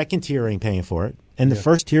because the second tier ain't paying for it. And the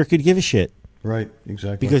first tier could give a shit. Right,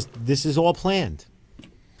 exactly. Because this is all planned.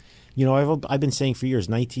 I've been saying for years,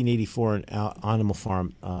 1984 and Animal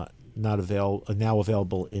Farm, now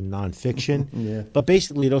available in nonfiction. Yeah. But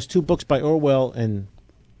basically, those two books by Orwell, and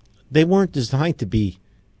they weren't designed to be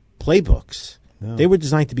playbooks. No. They were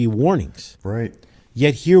designed to be warnings. Right.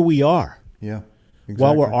 Yet here we are. Yeah. Exactly.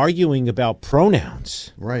 While we're arguing about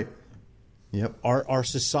pronouns. Right. Yep. Our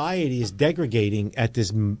society is degrading at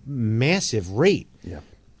this massive rate. Yeah.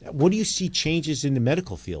 What do you see changes in the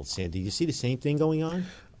medical field, Sandy? Do you see the same thing going on?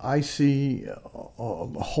 I see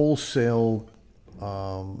wholesale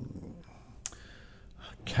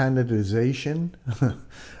Canadization,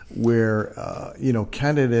 where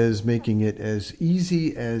Canada is making it as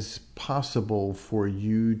easy as possible for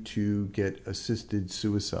you to get assisted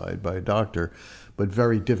suicide by a doctor, but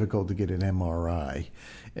very difficult to get an MRI.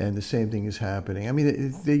 And the same thing is happening. I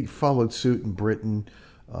mean, they followed suit in Britain.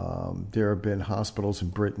 There have been hospitals in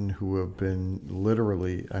Britain who have been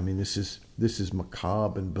literally, I mean, this is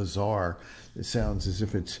macabre and bizarre. It sounds as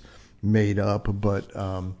if it's made up, but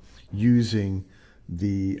using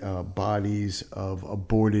the bodies of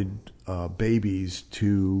aborted babies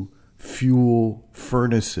to fuel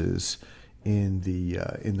furnaces in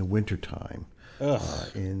the wintertime.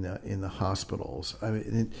 In the hospitals, I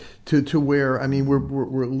mean, to where, I mean,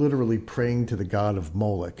 we're literally praying to the god of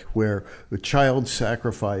Moloch, where the child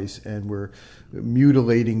sacrifice and we're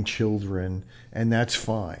mutilating children, and that's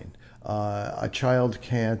fine. A child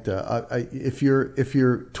can't. If you're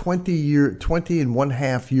 20 and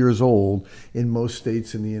 1/2 years old in most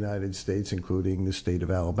states in the United States, including the state of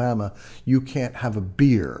Alabama, you can't have a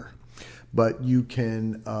beer. But you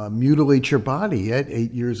can mutilate your body at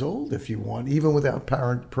 8 years old if you want, even without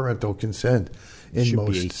parental consent in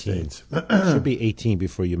most states. Should be 18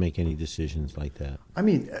 before you make any decisions like that. I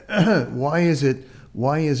mean, why is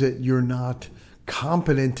it you're not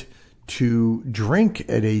competent to drink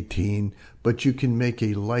at 18, but you can make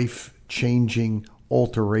a life-changing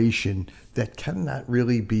alteration that cannot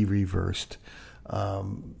really be reversed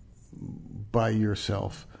by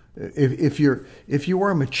yourself? If you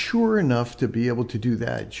are mature enough to be able to do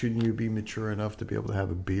that, shouldn't you be mature enough to be able to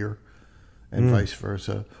have a beer, and vice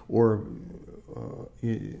versa? Or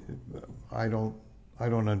I don't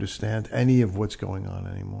understand any of what's going on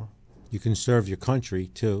anymore. You can serve your country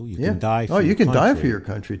too. You can die. You can die for your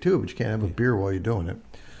country too, but you can't have a beer while you're doing it.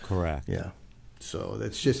 Correct. Yeah. So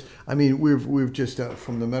that's just. I mean, we've just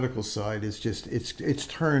from the medical side, it's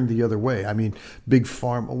turned the other way. I mean, big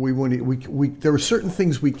pharma. We there are certain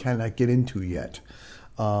things we cannot get into yet,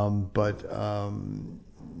 but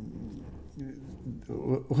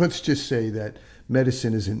let's just say that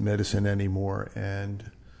medicine isn't medicine anymore, and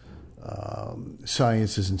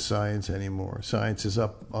science isn't science anymore. Science is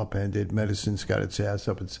upended. Medicine's got its ass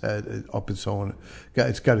up its head,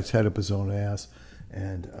 its head up its own ass,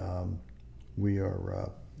 and. We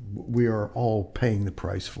are all paying the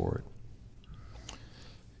price for it.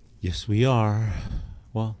 Yes, we are.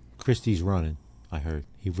 Well, Christie's running. I heard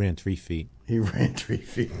he ran 3 feet. He ran 3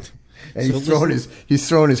 feet, and he's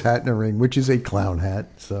throwing his hat in a ring, which is a clown hat.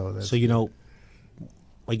 So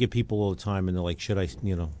I get people all the time, and they're like, "Should I?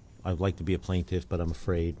 I'd like to be a plaintiff, but I'm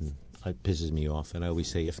afraid," and it pisses me off. And I always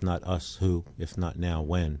say, "If not us, who? If not now,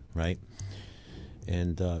 when?" Right?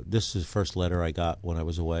 And this is the first letter I got when I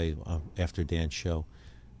was away after Dan's show.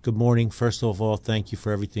 Good morning. First of all, thank you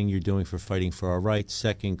for everything you're doing for fighting for our rights.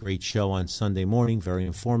 Second, great show on Sunday morning, very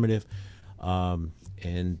informative.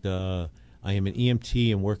 And I am an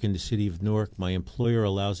EMT and work in the city of Newark. My employer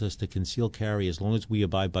allows us to conceal carry as long as we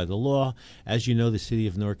abide by the law. As you know, the city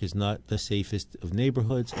of Newark is not the safest of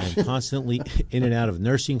neighborhoods. I am constantly in and out of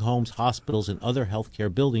nursing homes, hospitals, and other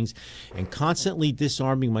healthcare buildings, and constantly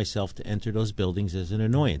disarming myself to enter those buildings as an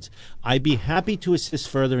annoyance. I'd be happy to assist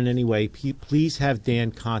further in any way. Please have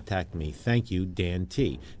Dan contact me. Thank you, Dan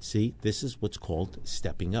T. See, this is what's called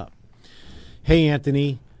stepping up. Hey,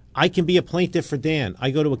 Anthony. I can be a plaintiff for Dan.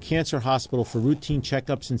 I go to a cancer hospital for routine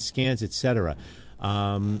checkups and scans, etc.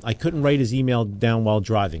 I couldn't write his email down while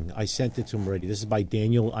driving. I sent it to him already. This is by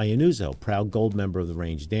Daniel Iannuzzo, proud gold member of the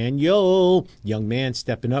range. Daniel, young man,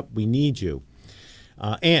 stepping up. We need you.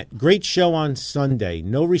 Ant, great show on Sunday.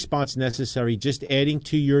 No response necessary, just adding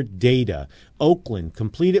to your data. Oakland,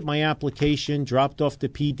 completed my application, dropped off the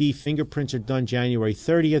PD. Fingerprints are done January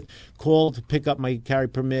 30th. Called to pick up my carry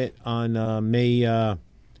permit on May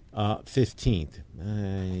 15th.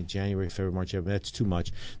 January, February, March, April. That's too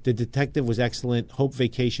much. The detective was excellent. Hope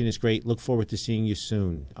vacation is great. Look forward to seeing you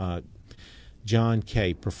soon. John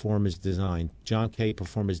K. Performance Design. John K.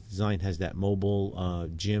 Performance Design has that mobile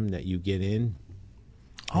gym that you get in.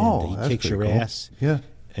 Oh, he kicks your ass. Yeah.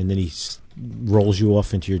 And then he rolls you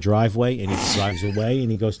off into your driveway, and he drives away,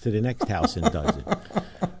 and he goes to the next house and does it.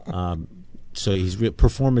 So he's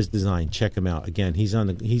Performance Design. Check him out. Again, he's on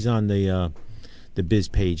the biz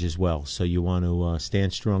page as well. So you want to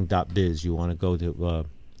standstrong.biz. You want to go to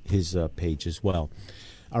his page as well.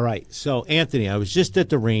 All right. So, Anthony, I was just at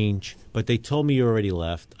the range, but they told me you already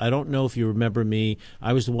left. I don't know if you remember me.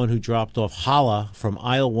 I was the one who dropped off Hala from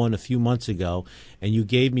aisle 1 a few months ago, and you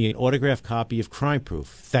gave me an autographed copy of Crime Proof.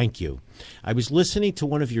 Thank you. I was listening to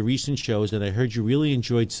one of your recent shows, and I heard you really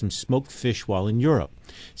enjoyed some smoked fish while in Europe.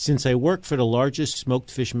 Since I work for the largest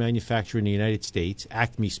smoked fish manufacturer in the United States,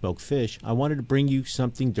 Acme Smoked Fish, I wanted to bring you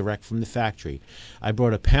something direct from the factory. I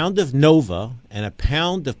brought a pound of Nova and a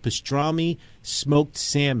pound of pastrami smoked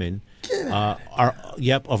salmon,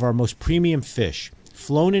 of our most premium fish,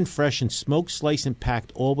 flown in fresh and smoked, sliced, and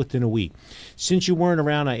packed all within a week. Since you weren't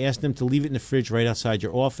around, I asked them to leave it in the fridge right outside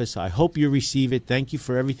your office. I hope you receive it. Thank you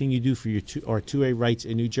for everything you do for our 2A rights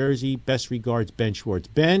in New Jersey. Best regards, Ben Schwartz.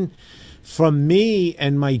 Ben, from me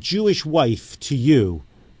and my Jewish wife to you,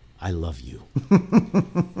 I love you.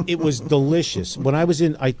 It was delicious. When I was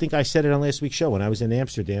I think I said it on last week's show, when I was in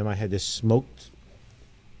Amsterdam, I had this smoked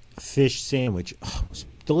fish sandwich. Oh, it was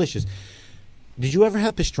delicious. Did you ever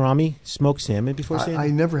have pastrami smoked salmon before, Sandy? I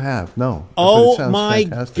never have, no. Oh, my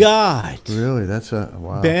God. Really? That's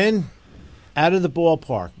wow. Ben, out of the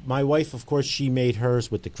ballpark. My wife, of course, she made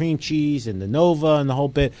hers with the cream cheese and the Nova and the whole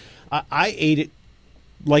bit. I ate it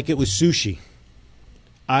like it was sushi.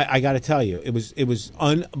 I got to tell you, it was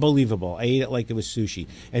unbelievable. I ate it like it was sushi.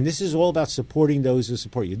 And this is all about supporting those who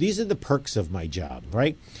support you. These are the perks of my job,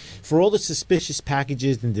 right? For all the suspicious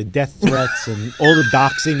packages and the death threats and all the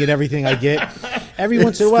doxing and everything I get, every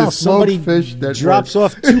once in a while somebody drops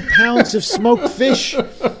off 2 pounds of smoked fish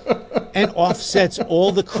and offsets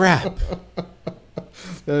all the crap.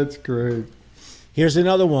 That's great. Here's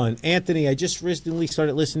another one. Anthony, I just recently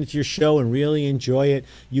started listening to your show and really enjoy it.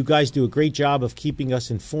 You guys do a great job of keeping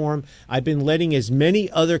us informed. I've been letting as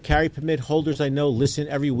many other carry permit holders I know listen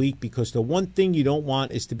every week because the one thing you don't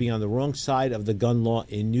want is to be on the wrong side of the gun law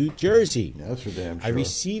in New Jersey. That's for damn sure. I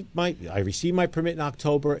received my permit in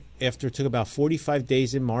October after it took about 45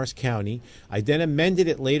 days in Morris County. I then amended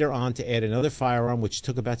it later on to add another firearm, which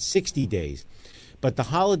took about 60 days. But the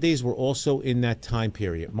holidays were also in that time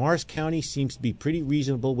period. Morris County seems to be pretty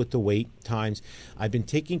reasonable with the wait times. I've been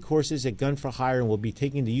taking courses at Gun for Hire and will be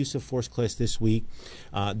taking the use of force class this week,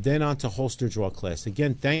 then on to holster draw class.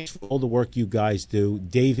 Again, thanks for all the work you guys do.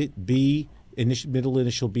 David B., middle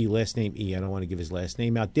initial B, last name E. I don't want to give his last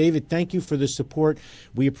name out. David, thank you for the support.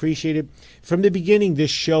 We appreciate it. From the beginning,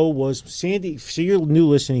 this show was Sandy. So you're new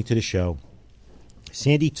listening to the show.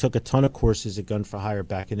 Sandy took a ton of courses at Gun for Hire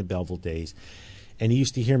back in the Belleville days. And he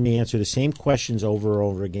used to hear me answer the same questions over and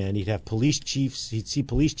over again. He'd have police chiefs. He'd see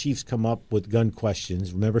police chiefs come up with gun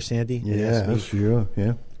questions. Remember, Sandy? Yeah, sure.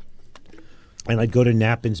 Yeah. And I'd go to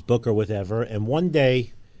Knappin's book or whatever. And one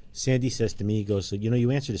day, Sandy says to me, he goes,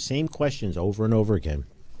 you answer the same questions over and over again.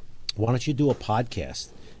 Why don't you do a podcast?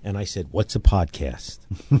 And I said, what's a podcast?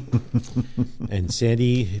 And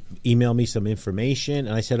Sandy emailed me some information.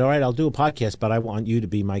 And I said, all right, I'll do a podcast, but I want you to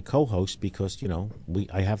be my co-host because,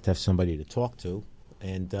 I have to have somebody to talk to.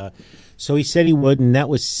 And so he said he would, and that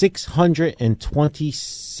was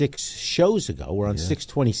 626 shows ago. We're on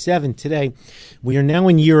 627 today. We are now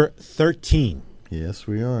in year 13. Yes,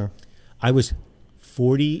 we are. I was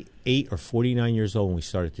 40 48 or 49 years old when we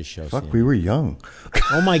started this show. Fuck, Sam. we were young.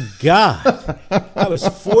 Oh, my God. I was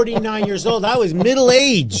 49 years old. I was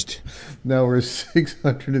middle-aged. Now we're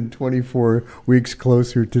 624 weeks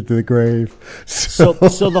closer to the grave. So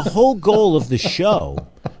the whole goal of the show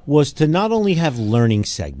was to not only have learning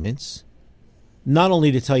segments, not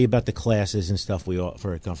only to tell you about the classes and stuff we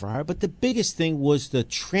offer at Gun for Hire, but the biggest thing was the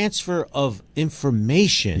transfer of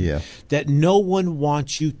information that no one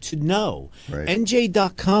wants you to know. Right.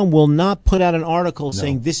 NJ.com will not put out an article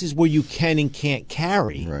saying this is where you can and can't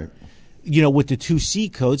carry, Right. with the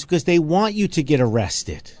 2C codes, because they want you to get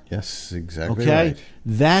arrested. Yes, exactly Okay? right.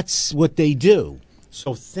 That's what they do.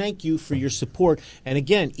 So thank you for your support. And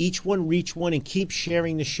again, each one reach one, and keep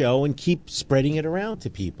sharing the show and keep spreading it around to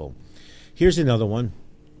people. Here's another one.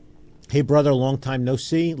 Hey, brother, long time no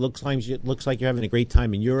see. Looks like you're having a great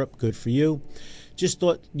time in Europe. Good for you. Just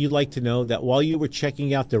thought you'd like to know that while you were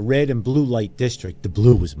checking out the red and blue light district, the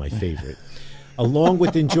blue was my favorite, along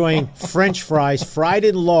with enjoying French fries fried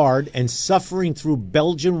in lard and suffering through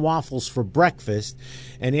Belgian waffles for breakfast,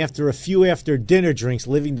 and after a few after-dinner drinks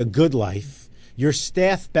living the good life, your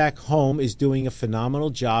staff back home is doing a phenomenal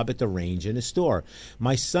job at the range and the store.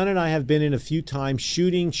 My son and I have been in a few times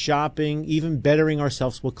shooting, shopping, even bettering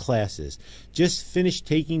ourselves with classes. Just finished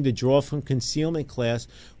taking the draw from concealment class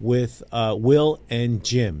with Will and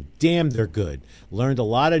Jim. Damn, they're good. Learned a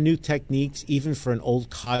lot of new techniques, even for an old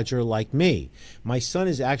codger like me. My son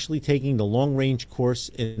is actually taking the long-range course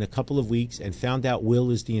in a couple of weeks and found out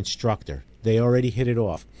Will is the instructor. They already hit it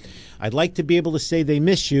off. I'd like to be able to say they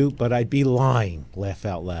miss you, but I'd be lying. Laugh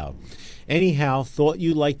out loud. Anyhow, thought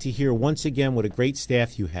you'd like to hear once again what a great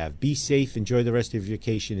staff you have. Be safe, enjoy the rest of your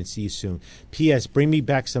vacation, and see you soon. P.S. Bring me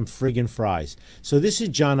back some friggin' fries. So this is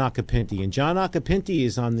John Acapinti, and John Acapinti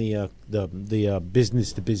is on the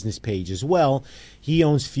business-to-business page as well. He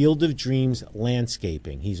owns Field of Dreams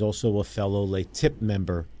Landscaping. He's also a fellow LeTip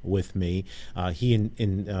member with me. He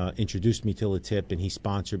introduced me to LeTip, and he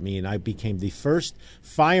sponsored me, and I became the first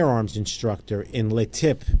firearms instructor in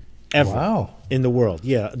LeTip ever in the world.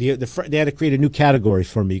 Yeah, they had to create a new category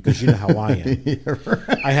for me because you know how I am.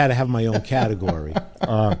 I had to have my own category.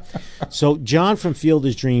 So John from Field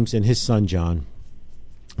of Dreams and his son John,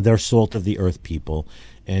 they're salt of the earth people,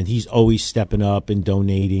 and he's always stepping up and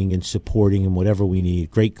donating and supporting and whatever we need.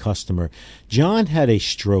 Great customer. John had a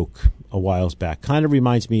stroke a whiles back. Kind of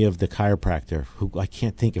reminds me of the chiropractor who I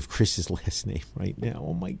can't think of Chris's last name right now.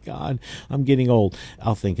 Oh my God, I'm getting old.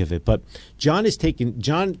 I'll think of it. But John has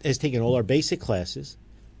taken all our basic classes,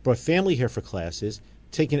 brought family here for classes,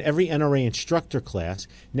 taken every NRA instructor class.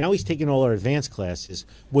 Now he's taking all our advanced classes,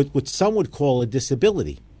 what some would call a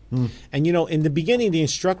disability. And in the beginning, the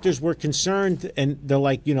instructors were concerned, and they're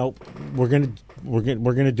like, we're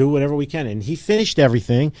gonna do whatever we can. And he finished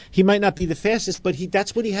everything. He might not be the fastest, but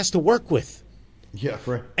that's what he has to work with. Yeah,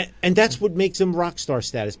 right. And that's what makes him rock star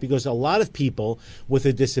status, because a lot of people with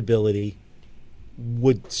a disability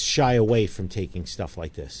would shy away from taking stuff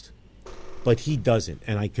like this. But he doesn't,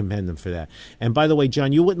 and I commend him for that. And by the way,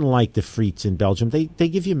 John, you wouldn't like the frites in Belgium. They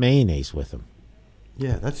give you mayonnaise with them.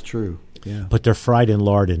 Yeah, that's true. Yeah, but they're fried in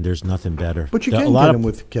lard, and there's nothing better. But you can get them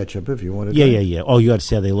with ketchup if you want to. Yeah. Oh, you got to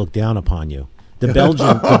say they look down upon you. The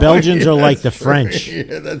Belgians are like the French.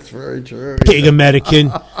 Yeah, that's very true. Big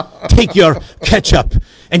American, take your ketchup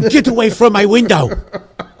and get away from my window.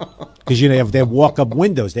 Because they have walk-up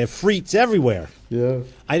windows. They have frites everywhere. Yeah,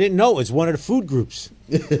 I didn't know it was one of the food groups.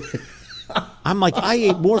 I'm like, I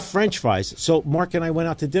ate more French fries. So Mark and I went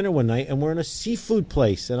out to dinner one night, and we're in a seafood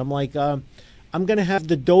place, and I'm like, I'm going to have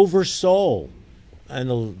the Dover sole. And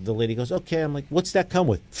the lady goes, okay. I'm like, what's that come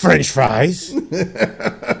with? French fries.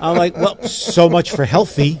 I'm like, well, so much for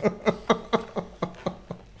healthy.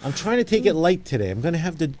 I'm trying to take it light today. I'm going to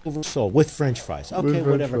have the Dover sole with French fries. Okay, with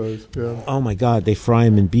whatever. French fries, yeah. Oh, my God. They fry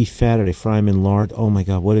them in beef fat or they fry them in lard. Oh, my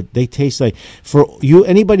God. They taste like. For you,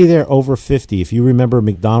 anybody there over 50, if you remember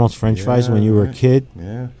McDonald's French fries when you were a kid.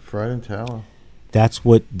 Yeah, fried in tallow. That's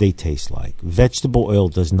what they taste like. Vegetable oil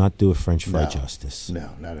does not do a French fry justice. No,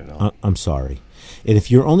 not at all. I'm sorry. And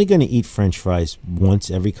if you're only going to eat French fries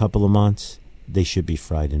once every couple of months, they should be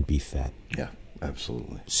fried in beef fat. Yeah,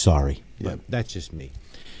 absolutely. Sorry, but that's just me.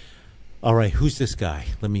 All right, who's this guy?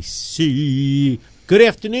 Let me see. Good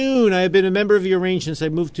afternoon. I have been a member of your range since I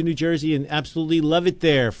moved to New Jersey and absolutely love it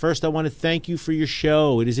there. First, I want to thank you for your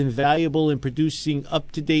show. It is invaluable in producing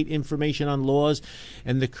up-to-date information on laws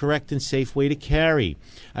and the correct and safe way to carry.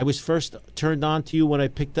 I was first turned on to you when I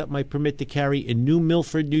picked up my permit to carry in New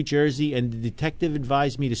Milford, New Jersey, and the detective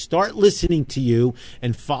advised me to start listening to you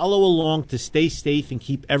and follow along to stay safe and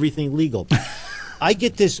keep everything legal. I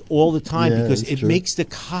get this all the time Yeah, because it's it true. makes the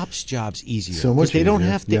cops' jobs easier. So much because they don't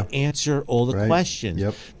easier, have to yeah. answer all the Right. questions.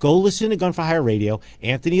 Yep. Go listen to Gun for Hire Radio.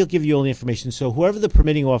 Anthony will give you all the information. So whoever the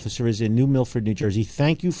permitting officer is in New Milford, New Jersey,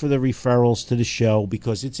 thank you for the referrals to the show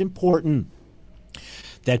because it's important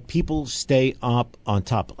that people stay up on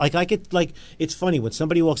top. It's funny when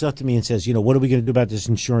somebody walks up to me and says, what are we going to do about this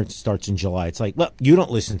insurance starts in July? It's like, well, you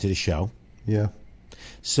don't listen to the show. Yeah.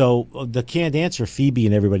 So the canned answer Phoebe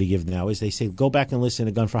and everybody give now is they say, go back and listen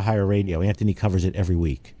to Gun for Hire Radio. Anthony covers it every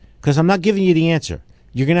week. Because I'm not giving you the answer.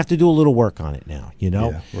 You're going to have to do a little work on it now,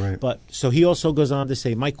 Yeah, right. But so he also goes on to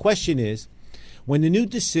say, my question is, when the new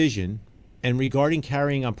decision and regarding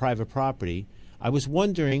carrying on private property, I was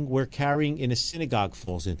wondering where carrying in a synagogue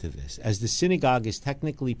falls into this, as the synagogue is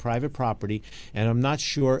technically private property, and I'm not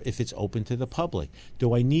sure if it's open to the public.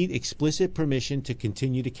 Do I need explicit permission to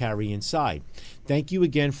continue to carry inside? Thank you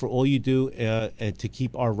again for all you do to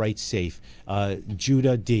keep our rights safe.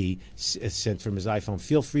 Judah D. sent from his iPhone.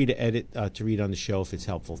 Feel free to edit to read on the show if it's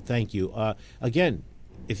helpful. Thank you. Again,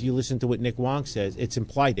 if you listen to what Nick Wong says, it's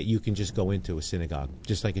implied that you can just go into a synagogue,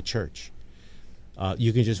 just like a church.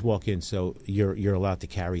 You can just walk in, so you're allowed to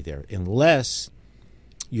carry there, unless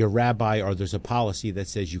your rabbi or there's a policy that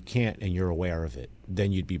says you can't and you're aware of it.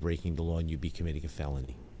 Then you'd be breaking the law and you'd be committing a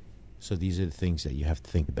felony. So these are the things that you have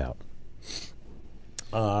to think about.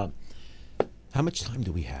 How much time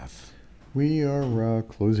do we have? We are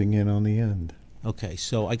closing in on the end. Okay,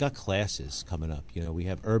 so I got classes coming up. We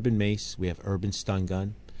have Urban Mace, we have Urban Stun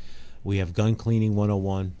Gun. We have Gun Cleaning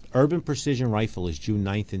 101. Urban Precision Rifle is June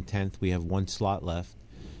 9th and 10th. We have one slot left.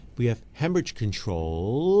 We have Hemorrhage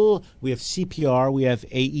Control. We have CPR. We have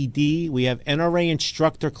AED. We have NRA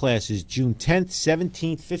instructor classes June 10th,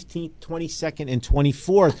 17th, 15th, 22nd, and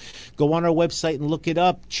 24th. Go on our website and look it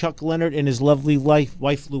up. Chuck Leonard and his lovely wife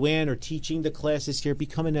Luann are teaching the classes here.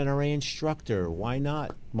 Become an NRA instructor. Why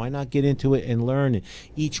not? Why not get into it and learn?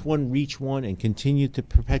 Each one reach one and continue to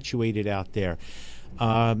perpetuate it out there.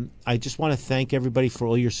 I just want to thank everybody for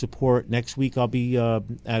all your support. Next week I'll be at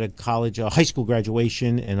a college, high school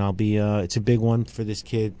graduation, and I'll be it's a big one for this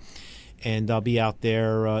kid. And I'll be out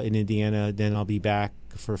there in Indiana. Then I'll be back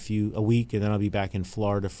for a week, and then I'll be back in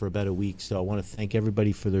Florida for about a week. So I want to thank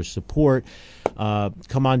everybody for their support.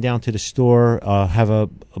 Come on down to the store. Have a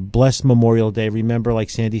blessed Memorial Day. Remember, like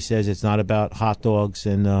Sandy says, it's not about hot dogs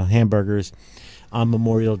and hamburgers on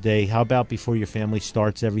Memorial Day. How about before your family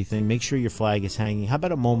starts everything, make sure your flag is hanging. How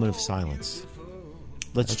about a moment of silence?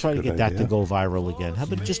 Let's try to get that to go viral again. How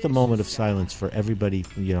about just a moment of silence for everybody,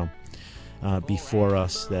 before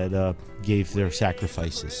us that gave their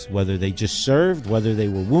sacrifices, whether they just served, whether they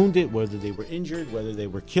were wounded, whether they were injured, whether they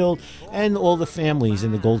were killed, and all the families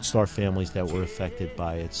and the Gold Star families that were affected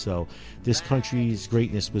by it. So this country's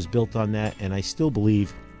greatness was built on that, and I still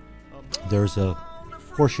believe there's a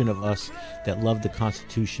portion of us that love the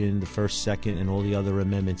Constitution, the First, Second, and all the other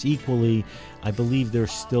amendments equally. I believe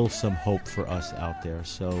there's still some hope for us out there.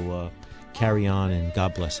 So carry on, and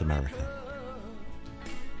God bless America.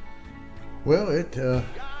 Well,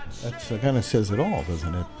 that kind of says it all,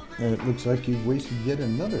 doesn't it? And it looks like you've wasted yet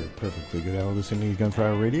another perfectly good hour listening to Gun for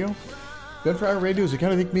Hire Radio. Gun for Hire Radio is a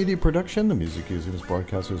Kind of Think media production. The music used in this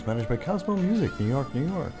broadcast was managed by Cosmo Music, New York, New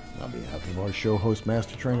York. On behalf of our show host,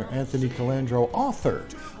 Master Trainer Anthony Calandro, author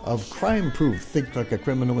of Crime Proof, Think Like a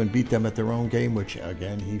Criminal and Beat Them at Their Own Game, which,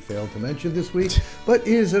 again, he failed to mention this week, but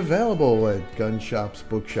is available at gun shops,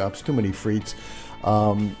 bookshops, too many freaks,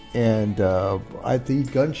 and at the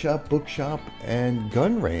gun shop, bookshop, and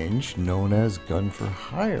gun range known as Gun for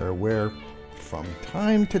Hire, where from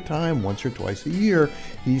time to time, once or twice a year,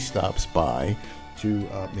 he stops by to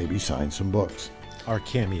maybe sign some books. Or a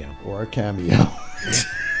cameo.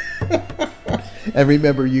 And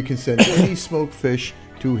remember, you can send any smoked fish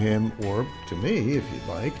to him or to me, if you'd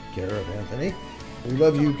like, care of Anthony. We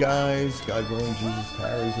love you guys. God willing, Jesus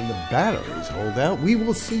tarries and the batteries hold out. We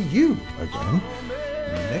will see you again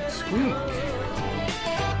next week.